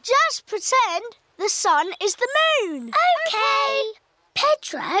time. Just pretend the sun is the moon. OK.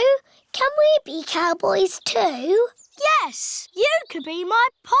 Pedro, can we be cowboys too? Yes, you could be my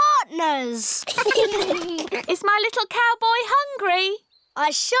partners. Is my little cowboy hungry?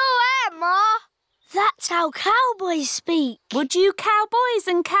 I sure am, Ma. That's how cowboys speak. Would you cowboys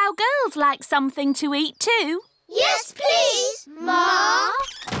and cowgirls like something to eat too? Yes, please, Ma.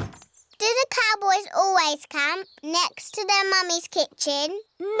 Do the cowboys always camp next to their mummy's kitchen?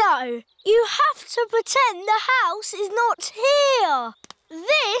 No, you have to pretend the house is not here.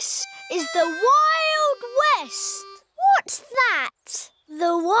 This is the Wild West. What's that?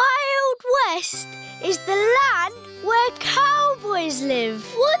 The Wild West is the land where cowboys live.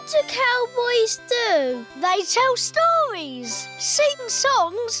 What do cowboys do? They tell stories, sing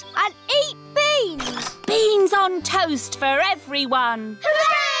songs and eat beans. Beans on toast for everyone.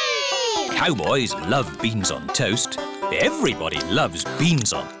 Hooray! Cowboys love beans on toast. Everybody loves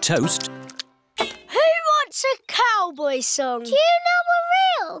beans on toast. Who wants a cowboy song? Do you know a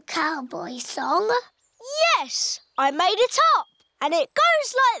real cowboy song? Yes, I made it up. And it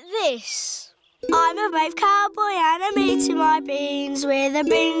goes like this. I'm a brave cowboy and I'm eating my beans with a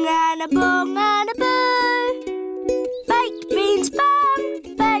bing and a bong and a boo. Baked beans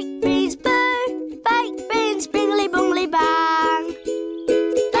bang, baked beans boo, baked beans bingly bongly bang.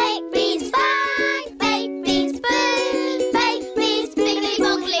 Baked beans bang, baked beans boo, baked beans bingly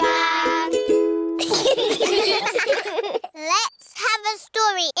bongly bang. Let's have a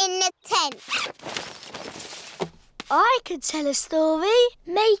story in the tent. I could tell a story.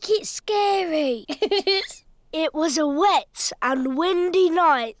 Make it scary. It was a wet and windy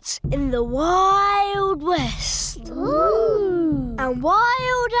night in the Wild West. Ooh. And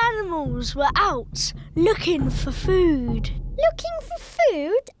wild animals were out looking for food. Looking for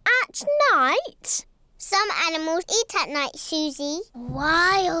food at night? Some animals eat at night, Susie.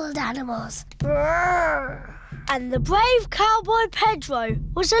 Wild animals. Brrr. And the brave cowboy Pedro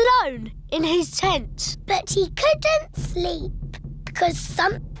was alone in his tent. But he couldn't sleep because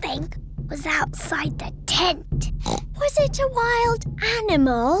something was outside the tent. Was it a wild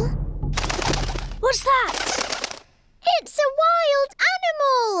animal? What's that? It's a wild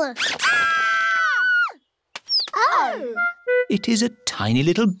animal! Ah! Oh! It is a tiny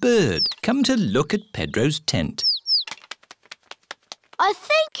little bird come to look at Pedro's tent. I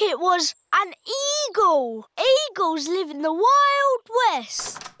think it was an eagle. Eagles live in the Wild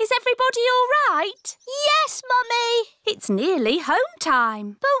West. Is everybody all right? Yes, Mummy. It's nearly home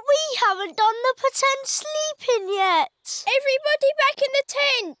time. But we haven't done the pretend sleeping yet. Everybody back in the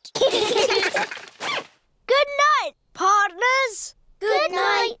tent. Good night, partners. Good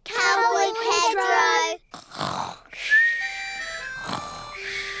night, Cowboy Pedro.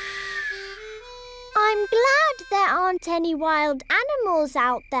 I'm glad there aren't any wild animals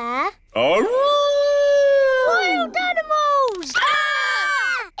out there. Arroo! Wild animals!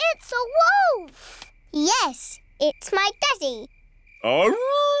 Ah! It's a wolf! Yes, it's my daddy.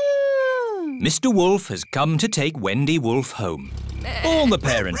 Arroo! Mr. Wolf has come to take Wendy Wolf home. All the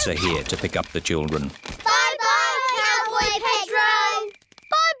parents are here to pick up the children. Bye-bye, Cowboy Pedro.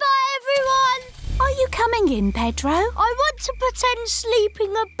 Bye-bye, everyone. Are you coming in, Pedro? I want to pretend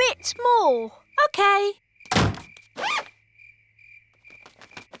sleeping a bit more. OK.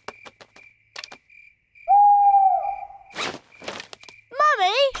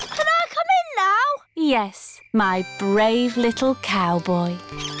 Mummy, can I come in now? Yes, my brave little cowboy.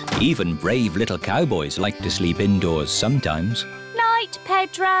 Even brave little cowboys like to sleep indoors sometimes. Night,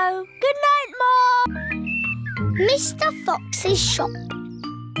 Pedro. Good night, Mom. Mr. Fox's shop.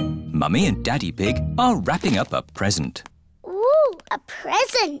 Mummy and Daddy Pig are wrapping up a present. Ooh, a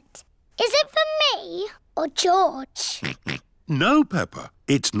present. Is it for me or George? No, Peppa.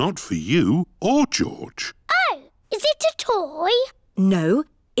 It's not for you or George. Oh, is it a toy? No,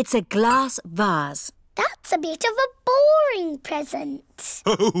 it's a glass vase. That's a bit of a boring present.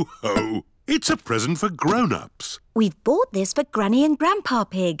 Ho, ho. It's a present for grown-ups. We've bought this for Granny and Grandpa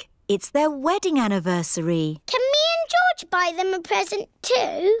Pig. It's their wedding anniversary. Can me and George buy them a present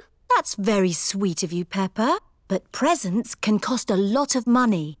too? That's very sweet of you, Peppa. But presents can cost a lot of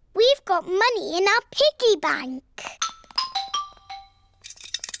money. We've got money in our piggy bank.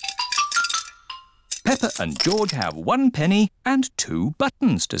 Peppa and George have 1 penny and 2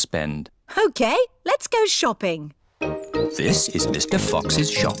 buttons to spend. OK, let's go shopping. This is Mr. Fox's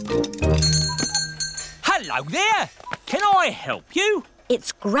shop. Hello there! Can I help you?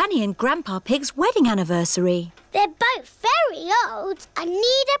 It's Granny and Grandpa Pig's wedding anniversary. They're both very old and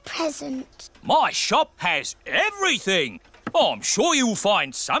need a present. My shop has everything. I'm sure you'll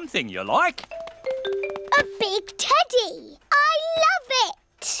find something you like. A big teddy. I love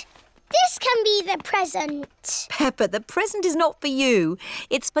it. This can be the present. Peppa, the present is not for you.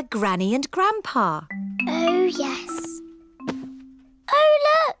 It's for Granny and Grandpa. Oh, yes.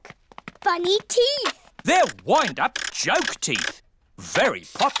 Oh, look. Funny teeth. They're wind-up joke teeth. Very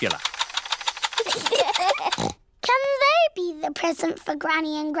popular. Can they be the present for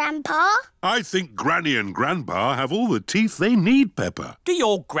Granny and Grandpa? I think Granny and Grandpa have all the teeth they need, Peppa. Do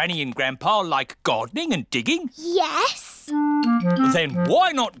your Granny and Grandpa like gardening and digging? Yes. Then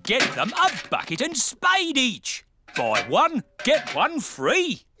why not get them a bucket and spade each? Buy one, get one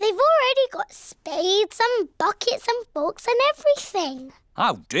free. They've already got spades and buckets and forks and everything.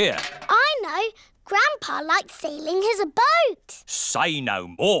 Oh, dear. I know. Grandpa likes sailing his boat. Say no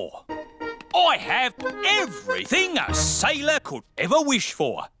more. I have everything a sailor could ever wish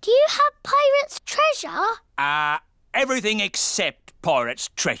for. Do you have pirate's treasure? Everything except pirate's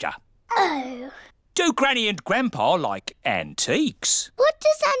treasure. Oh. Do Granny and Grandpa like antiques? What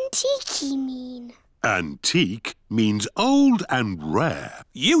does antique mean? Antique means old and rare.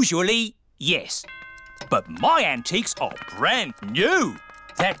 Usually, yes. But my antiques are brand new.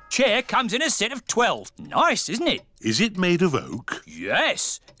 That chair comes in a set of 12. Nice, isn't it? Is it made of oak?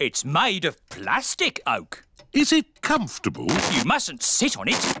 Yes, it's made of plastic oak. Is it comfortable? You mustn't sit on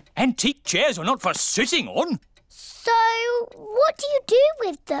it. Antique chairs are not for sitting on. So, what do you do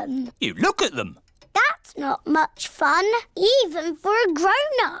with them? You look at them. That's not much fun, even for a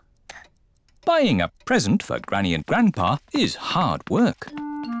grown-up. Buying a present for Granny and Grandpa is hard work.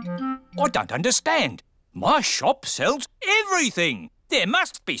 I don't understand. My shop sells everything. There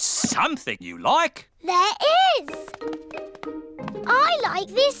must be something you like. There is. I like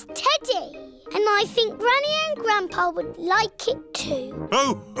this teddy. And I think Granny and Grandpa would like it too.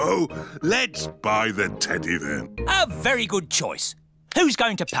 Oh, let's buy the teddy then. A very good choice. Who's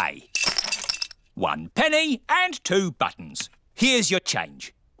going to pay? 1 penny and 2 buttons. Here's your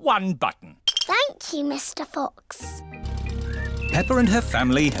change. 1 button. Thank you, Mr. Fox. Peppa and her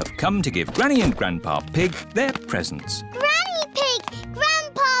family have come to give Granny and Grandpa Pig their presents. Granny Pig!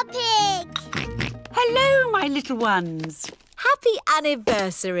 Grandpa Pig! Hello, my little ones. Happy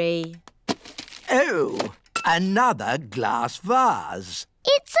anniversary. Oh, another glass vase.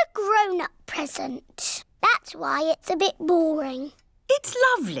 It's a grown-up present. That's why it's a bit boring. It's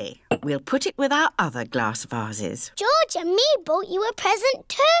lovely. We'll put it with our other glass vases. George and me bought you a present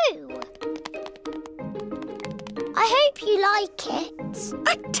too. I hope you like it.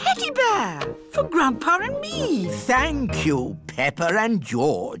 A teddy bear for Grandpa and me. Thank you, Peppa and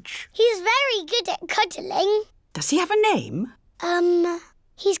George. He's very good at cuddling. Does he have a name?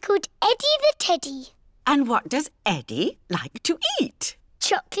 He's called Eddie the Teddy. And what does Eddie like to eat?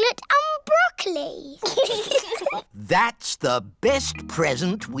 Chocolate and broccoli. That's the best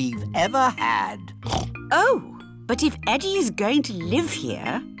present we've ever had. Oh, but if Eddie is going to live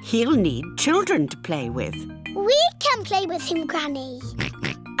here, he'll need children to play with. We can play with him, Granny.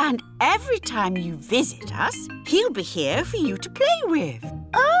 And every time you visit us, he'll be here for you to play with.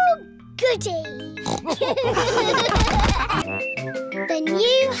 Oh, goody. The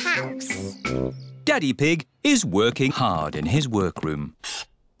new house. Daddy Pig is working hard in his workroom.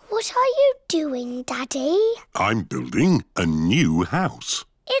 What are you doing, Daddy? I'm building a new house.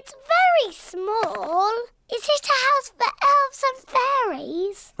 It's very small. Is it a house for elves and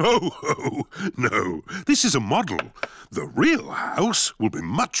fairies? Oh, no. This is a model. The real house will be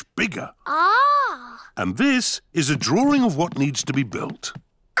much bigger. Ah. And this is a drawing of what needs to be built.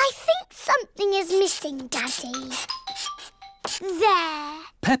 I think something is missing, Daddy. There.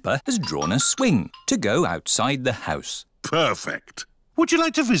 Peppa has drawn a swing to go outside the house. Perfect. Would you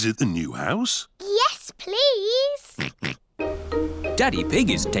like to visit the new house? Yes, please. Daddy Pig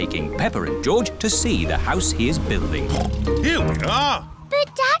is taking Peppa and George to see the house he is building. Here we are.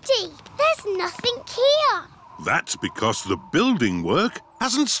 But, Daddy, there's nothing here. That's because the building work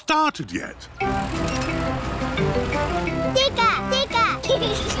hasn't started yet. Digger, digger.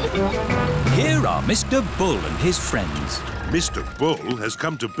 Here are Mr. Bull and his friends. Mr. Bull has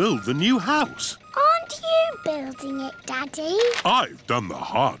come to build the new house. Aren't you building it, Daddy? I've done the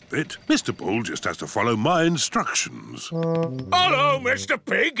hard bit. Mr. Bull just has to follow my instructions. Hello, Mr.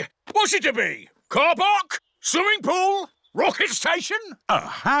 Pig. What's it to be? Car park? Swimming pool? Rocket station? A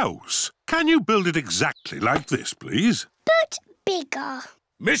house. Can you build it exactly like this, please? But bigger.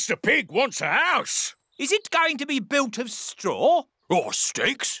 Mr. Pig wants a house. Is it going to be built of straw? Or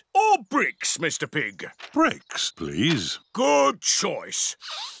sticks? Or bricks, Mr. Pig? Bricks, please. Good choice.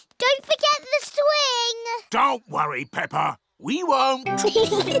 Don't forget the swing. Don't worry, Peppa. We won't. Can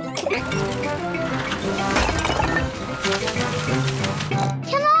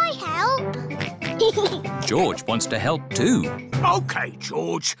I help? George wants to help too. OK,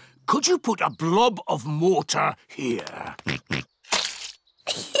 George. Could you put a blob of mortar here?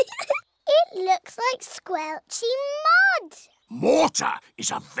 It looks like squelchy mud. Mortar is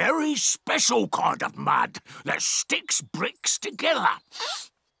a very special kind of mud that sticks bricks together.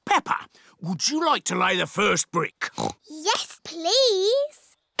 Peppa, would you like to lay the first brick? Yes,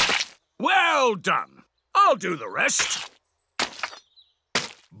 please. Well done. I'll do the rest.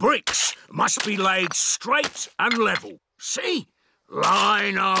 Bricks must be laid straight and level. See?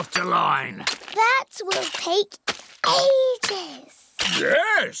 Line after line. That will take ages.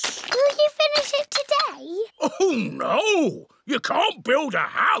 Yes. Will you finish it today? Oh, no. You can't build a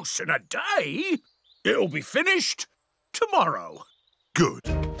house in a day. It'll be finished tomorrow. Good.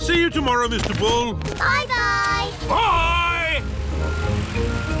 See you tomorrow, Mr. Bull. Bye-bye. Bye!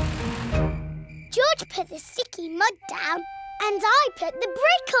 George put the sticky mud down and I put the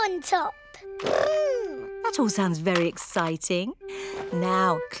brick on top. That all sounds very exciting.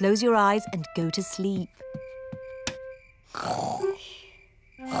 Now, close your eyes and go to sleep.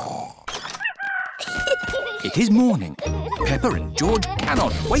 It is morning. Peppa and George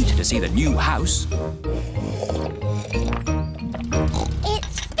cannot wait to see the new house.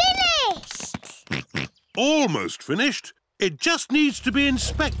 It's finished! Almost finished. It just needs to be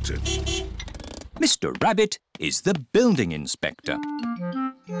inspected. Mr. Rabbit is the building inspector.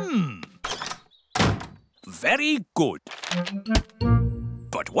 Very good.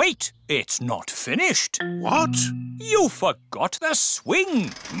 But wait, it's not finished. What? You forgot the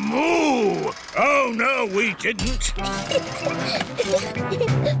swing. Moo! Oh, no, we didn't.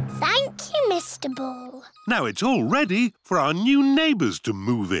 Thank you, Mr. Bull. Now it's all ready for our new neighbours to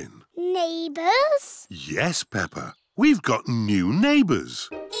move in. Neighbours? Yes, Peppa. We've got new neighbours.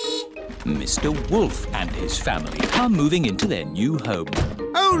 Mr. Wolf and his family are moving into their new home.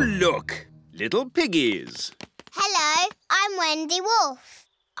 Oh, look! Little piggies. Hello, I'm Wendy Wolf.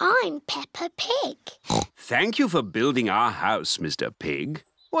 I'm Peppa Pig. Thank you for building our house, Mr. Pig.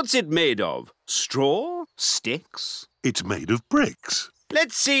 What's it made of? Straw? Sticks? It's made of bricks.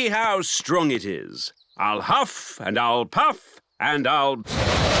 Let's see how strong it is. I'll huff and I'll puff and I'll...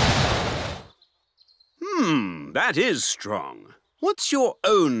 that is strong. What's your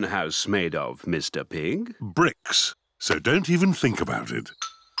own house made of, Mr. Pig? Bricks. So don't even think about it.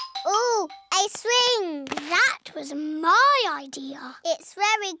 Ooh, a swing. That was my idea. It's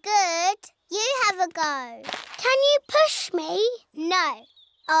very good. You have a go. Can you push me? No.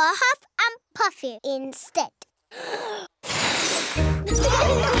 I'll huff and puff you instead.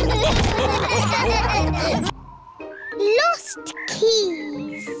 Lost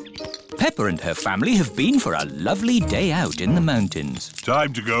keys. Peppa and her family have been for a lovely day out in the mountains.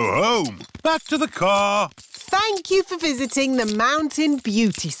 Time to go home. Back to the car. Thank you for visiting the Mountain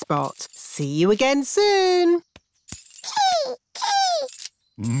Beauty Spot. See you again soon.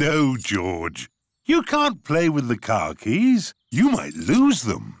 No, George. You can't play with the car keys. You might lose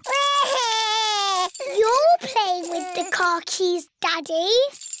them. You're playing with the car keys, Daddy.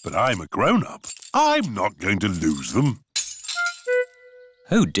 But I'm a grown-up. I'm not going to lose them.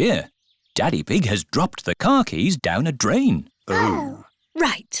 Oh dear. Daddy Pig has dropped the car keys down a drain. Oh.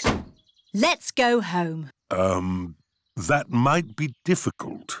 Right. Let's go home. That might be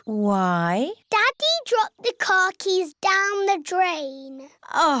difficult. Why? Daddy dropped the car keys down the drain.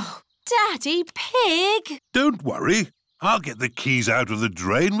 Oh, Daddy Pig! Don't worry. I'll get the keys out of the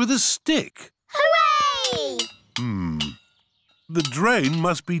drain with a stick. Hooray! The drain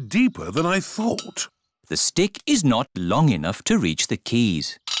must be deeper than I thought. The stick is not long enough to reach the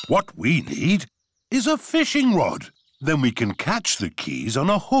keys. What we need is a fishing rod. Then we can catch the keys on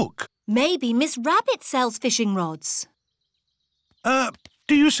a hook. Maybe Miss Rabbit sells fishing rods.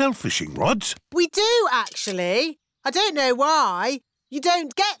 Do you sell fishing rods? We do, actually. I don't know why. You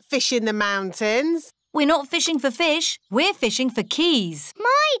don't get fish in the mountains. We're not fishing for fish. We're fishing for keys.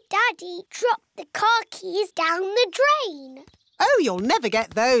 My daddy dropped the car keys down the drain. Oh, you'll never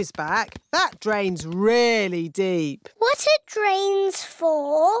get those back. That drain's really deep. What are drains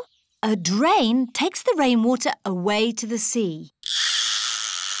for? A drain takes the rainwater away to the sea.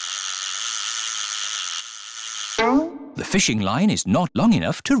 The fishing line is not long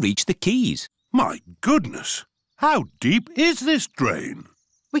enough to reach the keys. My goodness! How deep is this drain?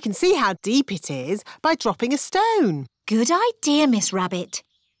 We can see how deep it is by dropping a stone. Good idea, Miss Rabbit.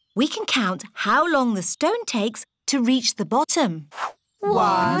 We can count how long the stone takes to reach the bottom.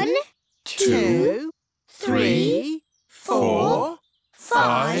 1, 2, 3, 4,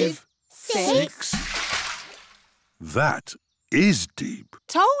 5, 6. That is deep.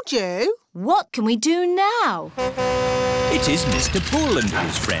 Told you. What can we do now? It is Mr. Bull and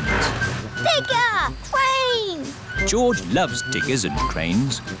his friends. Digger! Crane! George loves diggers and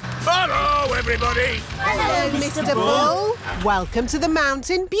cranes. Hello, everybody! Hello, Mr. Bull. Welcome to the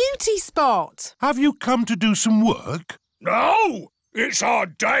Mountain Beauty Spot. Have you come to do some work? No! It's our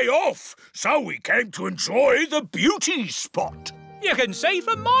day off, so we came to enjoy the beauty spot. You can see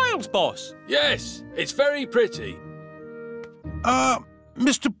for miles, boss. Yes, it's very pretty.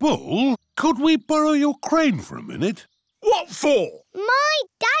 Mr. Bull, could we borrow your crane for a minute? What for? My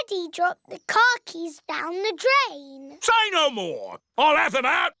daddy dropped the car keys down the drain. Say no more. I'll have them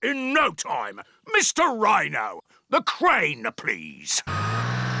out in no time. Mr. Rhino, The crane, please.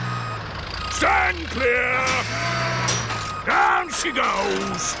 Stand clear. Down she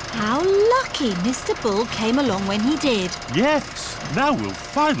goes. How lucky Mr. Bull came along when he did. Yes, now we'll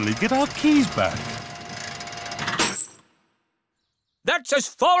finally get our keys back. That's as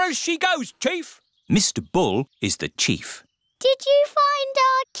far as she goes, Chief. Mr. Bull is the chief. Did you find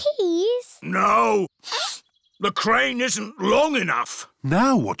our keys? No. The crane isn't long enough.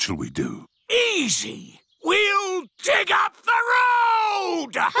 Now what shall we do? Easy. We'll dig up the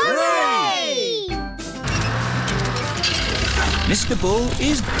road! Hooray! Mr. Bull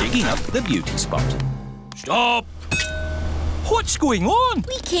is digging up the beauty spot. Stop! What's going on?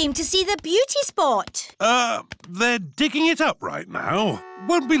 We came to see the beauty spot. They're digging it up right now.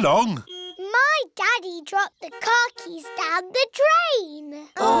 Won't be long. My daddy dropped the car keys down the drain.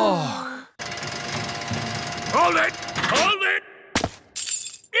 Oh. Hold it! Hold it!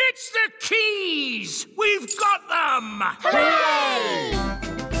 It's the keys! We've got them! Hooray!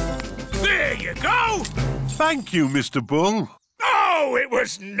 There you go! Thank you, Mr. Bull. Oh, it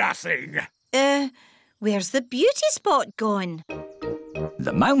was nothing. Where's the beauty spot gone?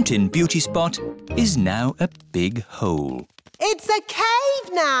 The mountain beauty spot is now a big hole. It's a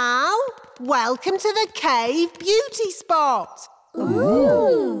cave now. Welcome to the cave beauty spot.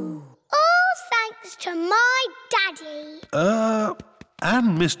 Ooh. All thanks to my daddy.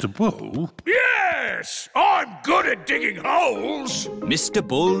 And Mr. Bull? Yes! I'm good at digging holes! Mr.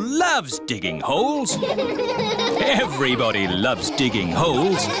 Bull loves digging holes. Everybody loves digging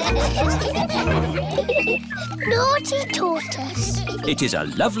holes. Naughty tortoise. It is a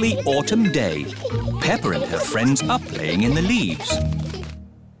lovely autumn day. Peppa and her friends are playing in the leaves.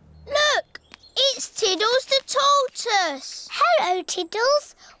 Look, it's Tiddles the tortoise. Hello,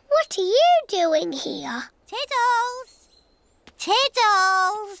 Tiddles. What are you doing here? Tiddles!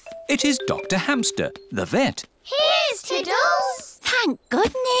 Tiddles! It is Dr. Hamster, the vet. Here's Tiddles. Thank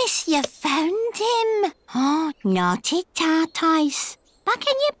goodness you found him. Oh, naughty tortoise. Back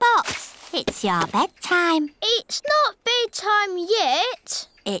in your box. It's your bedtime. It's not bedtime yet.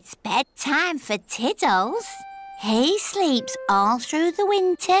 It's bedtime for Tiddles. He sleeps all through the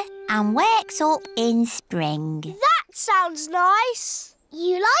winter and wakes up in spring. That sounds nice.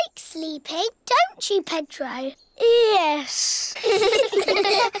 You like sleeping, don't you, Pedro? Yes.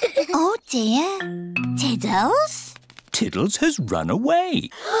 Oh, dear. Tiddles? Tiddles has run away.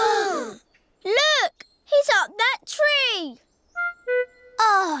 Look, he's up that tree.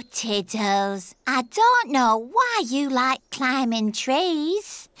 Oh, Tiddles, I don't know why you like climbing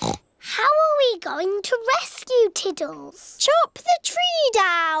trees. How are we going to rescue Tiddles? Chop the tree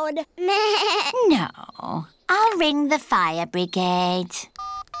down. No, I'll ring the fire brigade.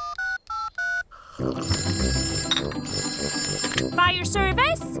 Fire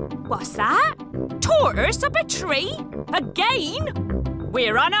service? What's that? Tortoise up a tree? Again?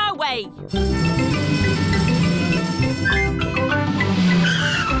 We're on our way.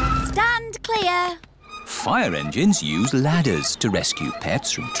 Stand clear. Fire engines use ladders to rescue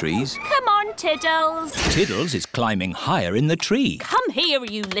pets from trees. Come on, Tiddles. Tiddles is climbing higher in the tree. Come here,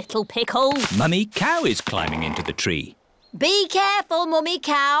 you little pickle. Mummy Cow is climbing into the tree. Be careful, Mummy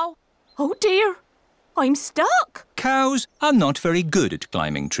Cow. Oh, dear. I'm stuck. Cows are not very good at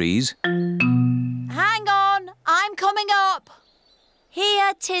climbing trees. Hang on, I'm coming up.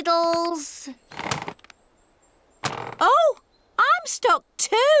 Here, Tiddles. Oh, I'm stuck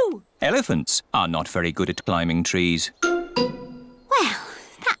too. Elephants are not very good at climbing trees. Well,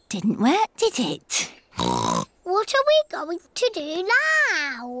 that didn't work, did it? What are we going to do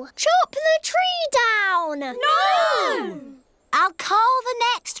now? Chop the tree down. No! I'll call the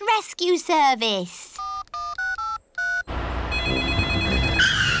next rescue service.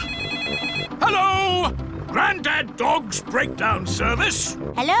 Hello! Grandad Dog's breakdown service.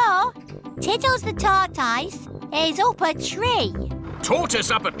 Hello? Tiddles the tortoise is up a tree.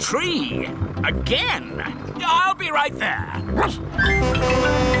 Tortoise up a tree? Again? I'll be right there.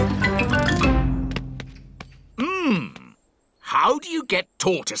 How do you get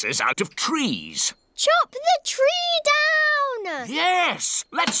tortoises out of trees? Chop the tree down. Yes,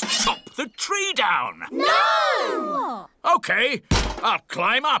 let's chop the tree down. No! OK, I'll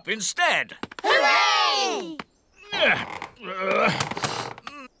climb up instead. Hooray!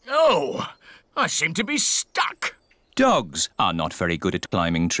 Oh, I seem to be stuck. Dogs are not very good at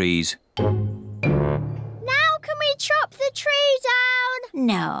climbing trees. Now can we chop the tree down?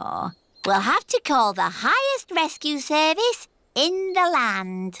 No, we'll have to call the highest rescue service in the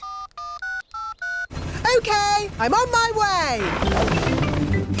land. OK, I'm on my way.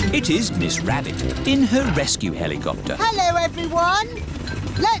 It is Miss Rabbit in her rescue helicopter. Hello, everyone.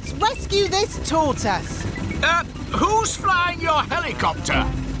 Let's rescue this tortoise. Who's flying your helicopter?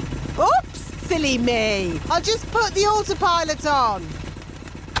 Oops, silly me. I'll just put the autopilot on.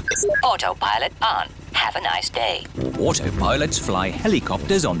 Autopilot on. Have a nice day. Autopilots fly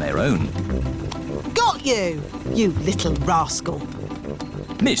helicopters on their own. Got you, you little rascal.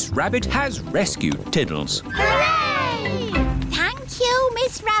 Miss Rabbit has rescued Tiddles. Hooray! Thank you,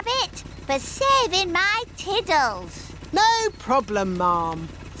 Miss Rabbit, for saving my Tiddles. No problem, Ma'am.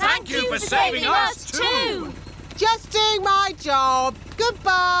 Thank you for saving us too. Just doing my job.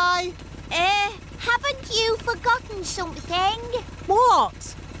 Goodbye. Haven't you forgotten something?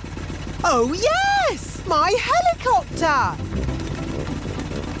 What? Oh, yes! My helicopter!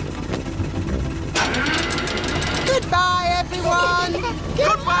 Goodbye, everyone!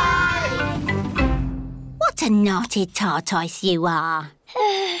 Goodbye! What a naughty tortoise you are.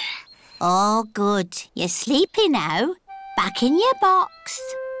 Oh, good. You're sleepy now. Back in your box.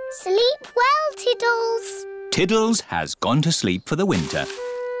 Sleep well, Tiddles. Tiddles has gone to sleep for the winter.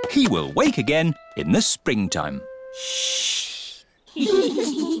 He will wake again in the springtime. Shh.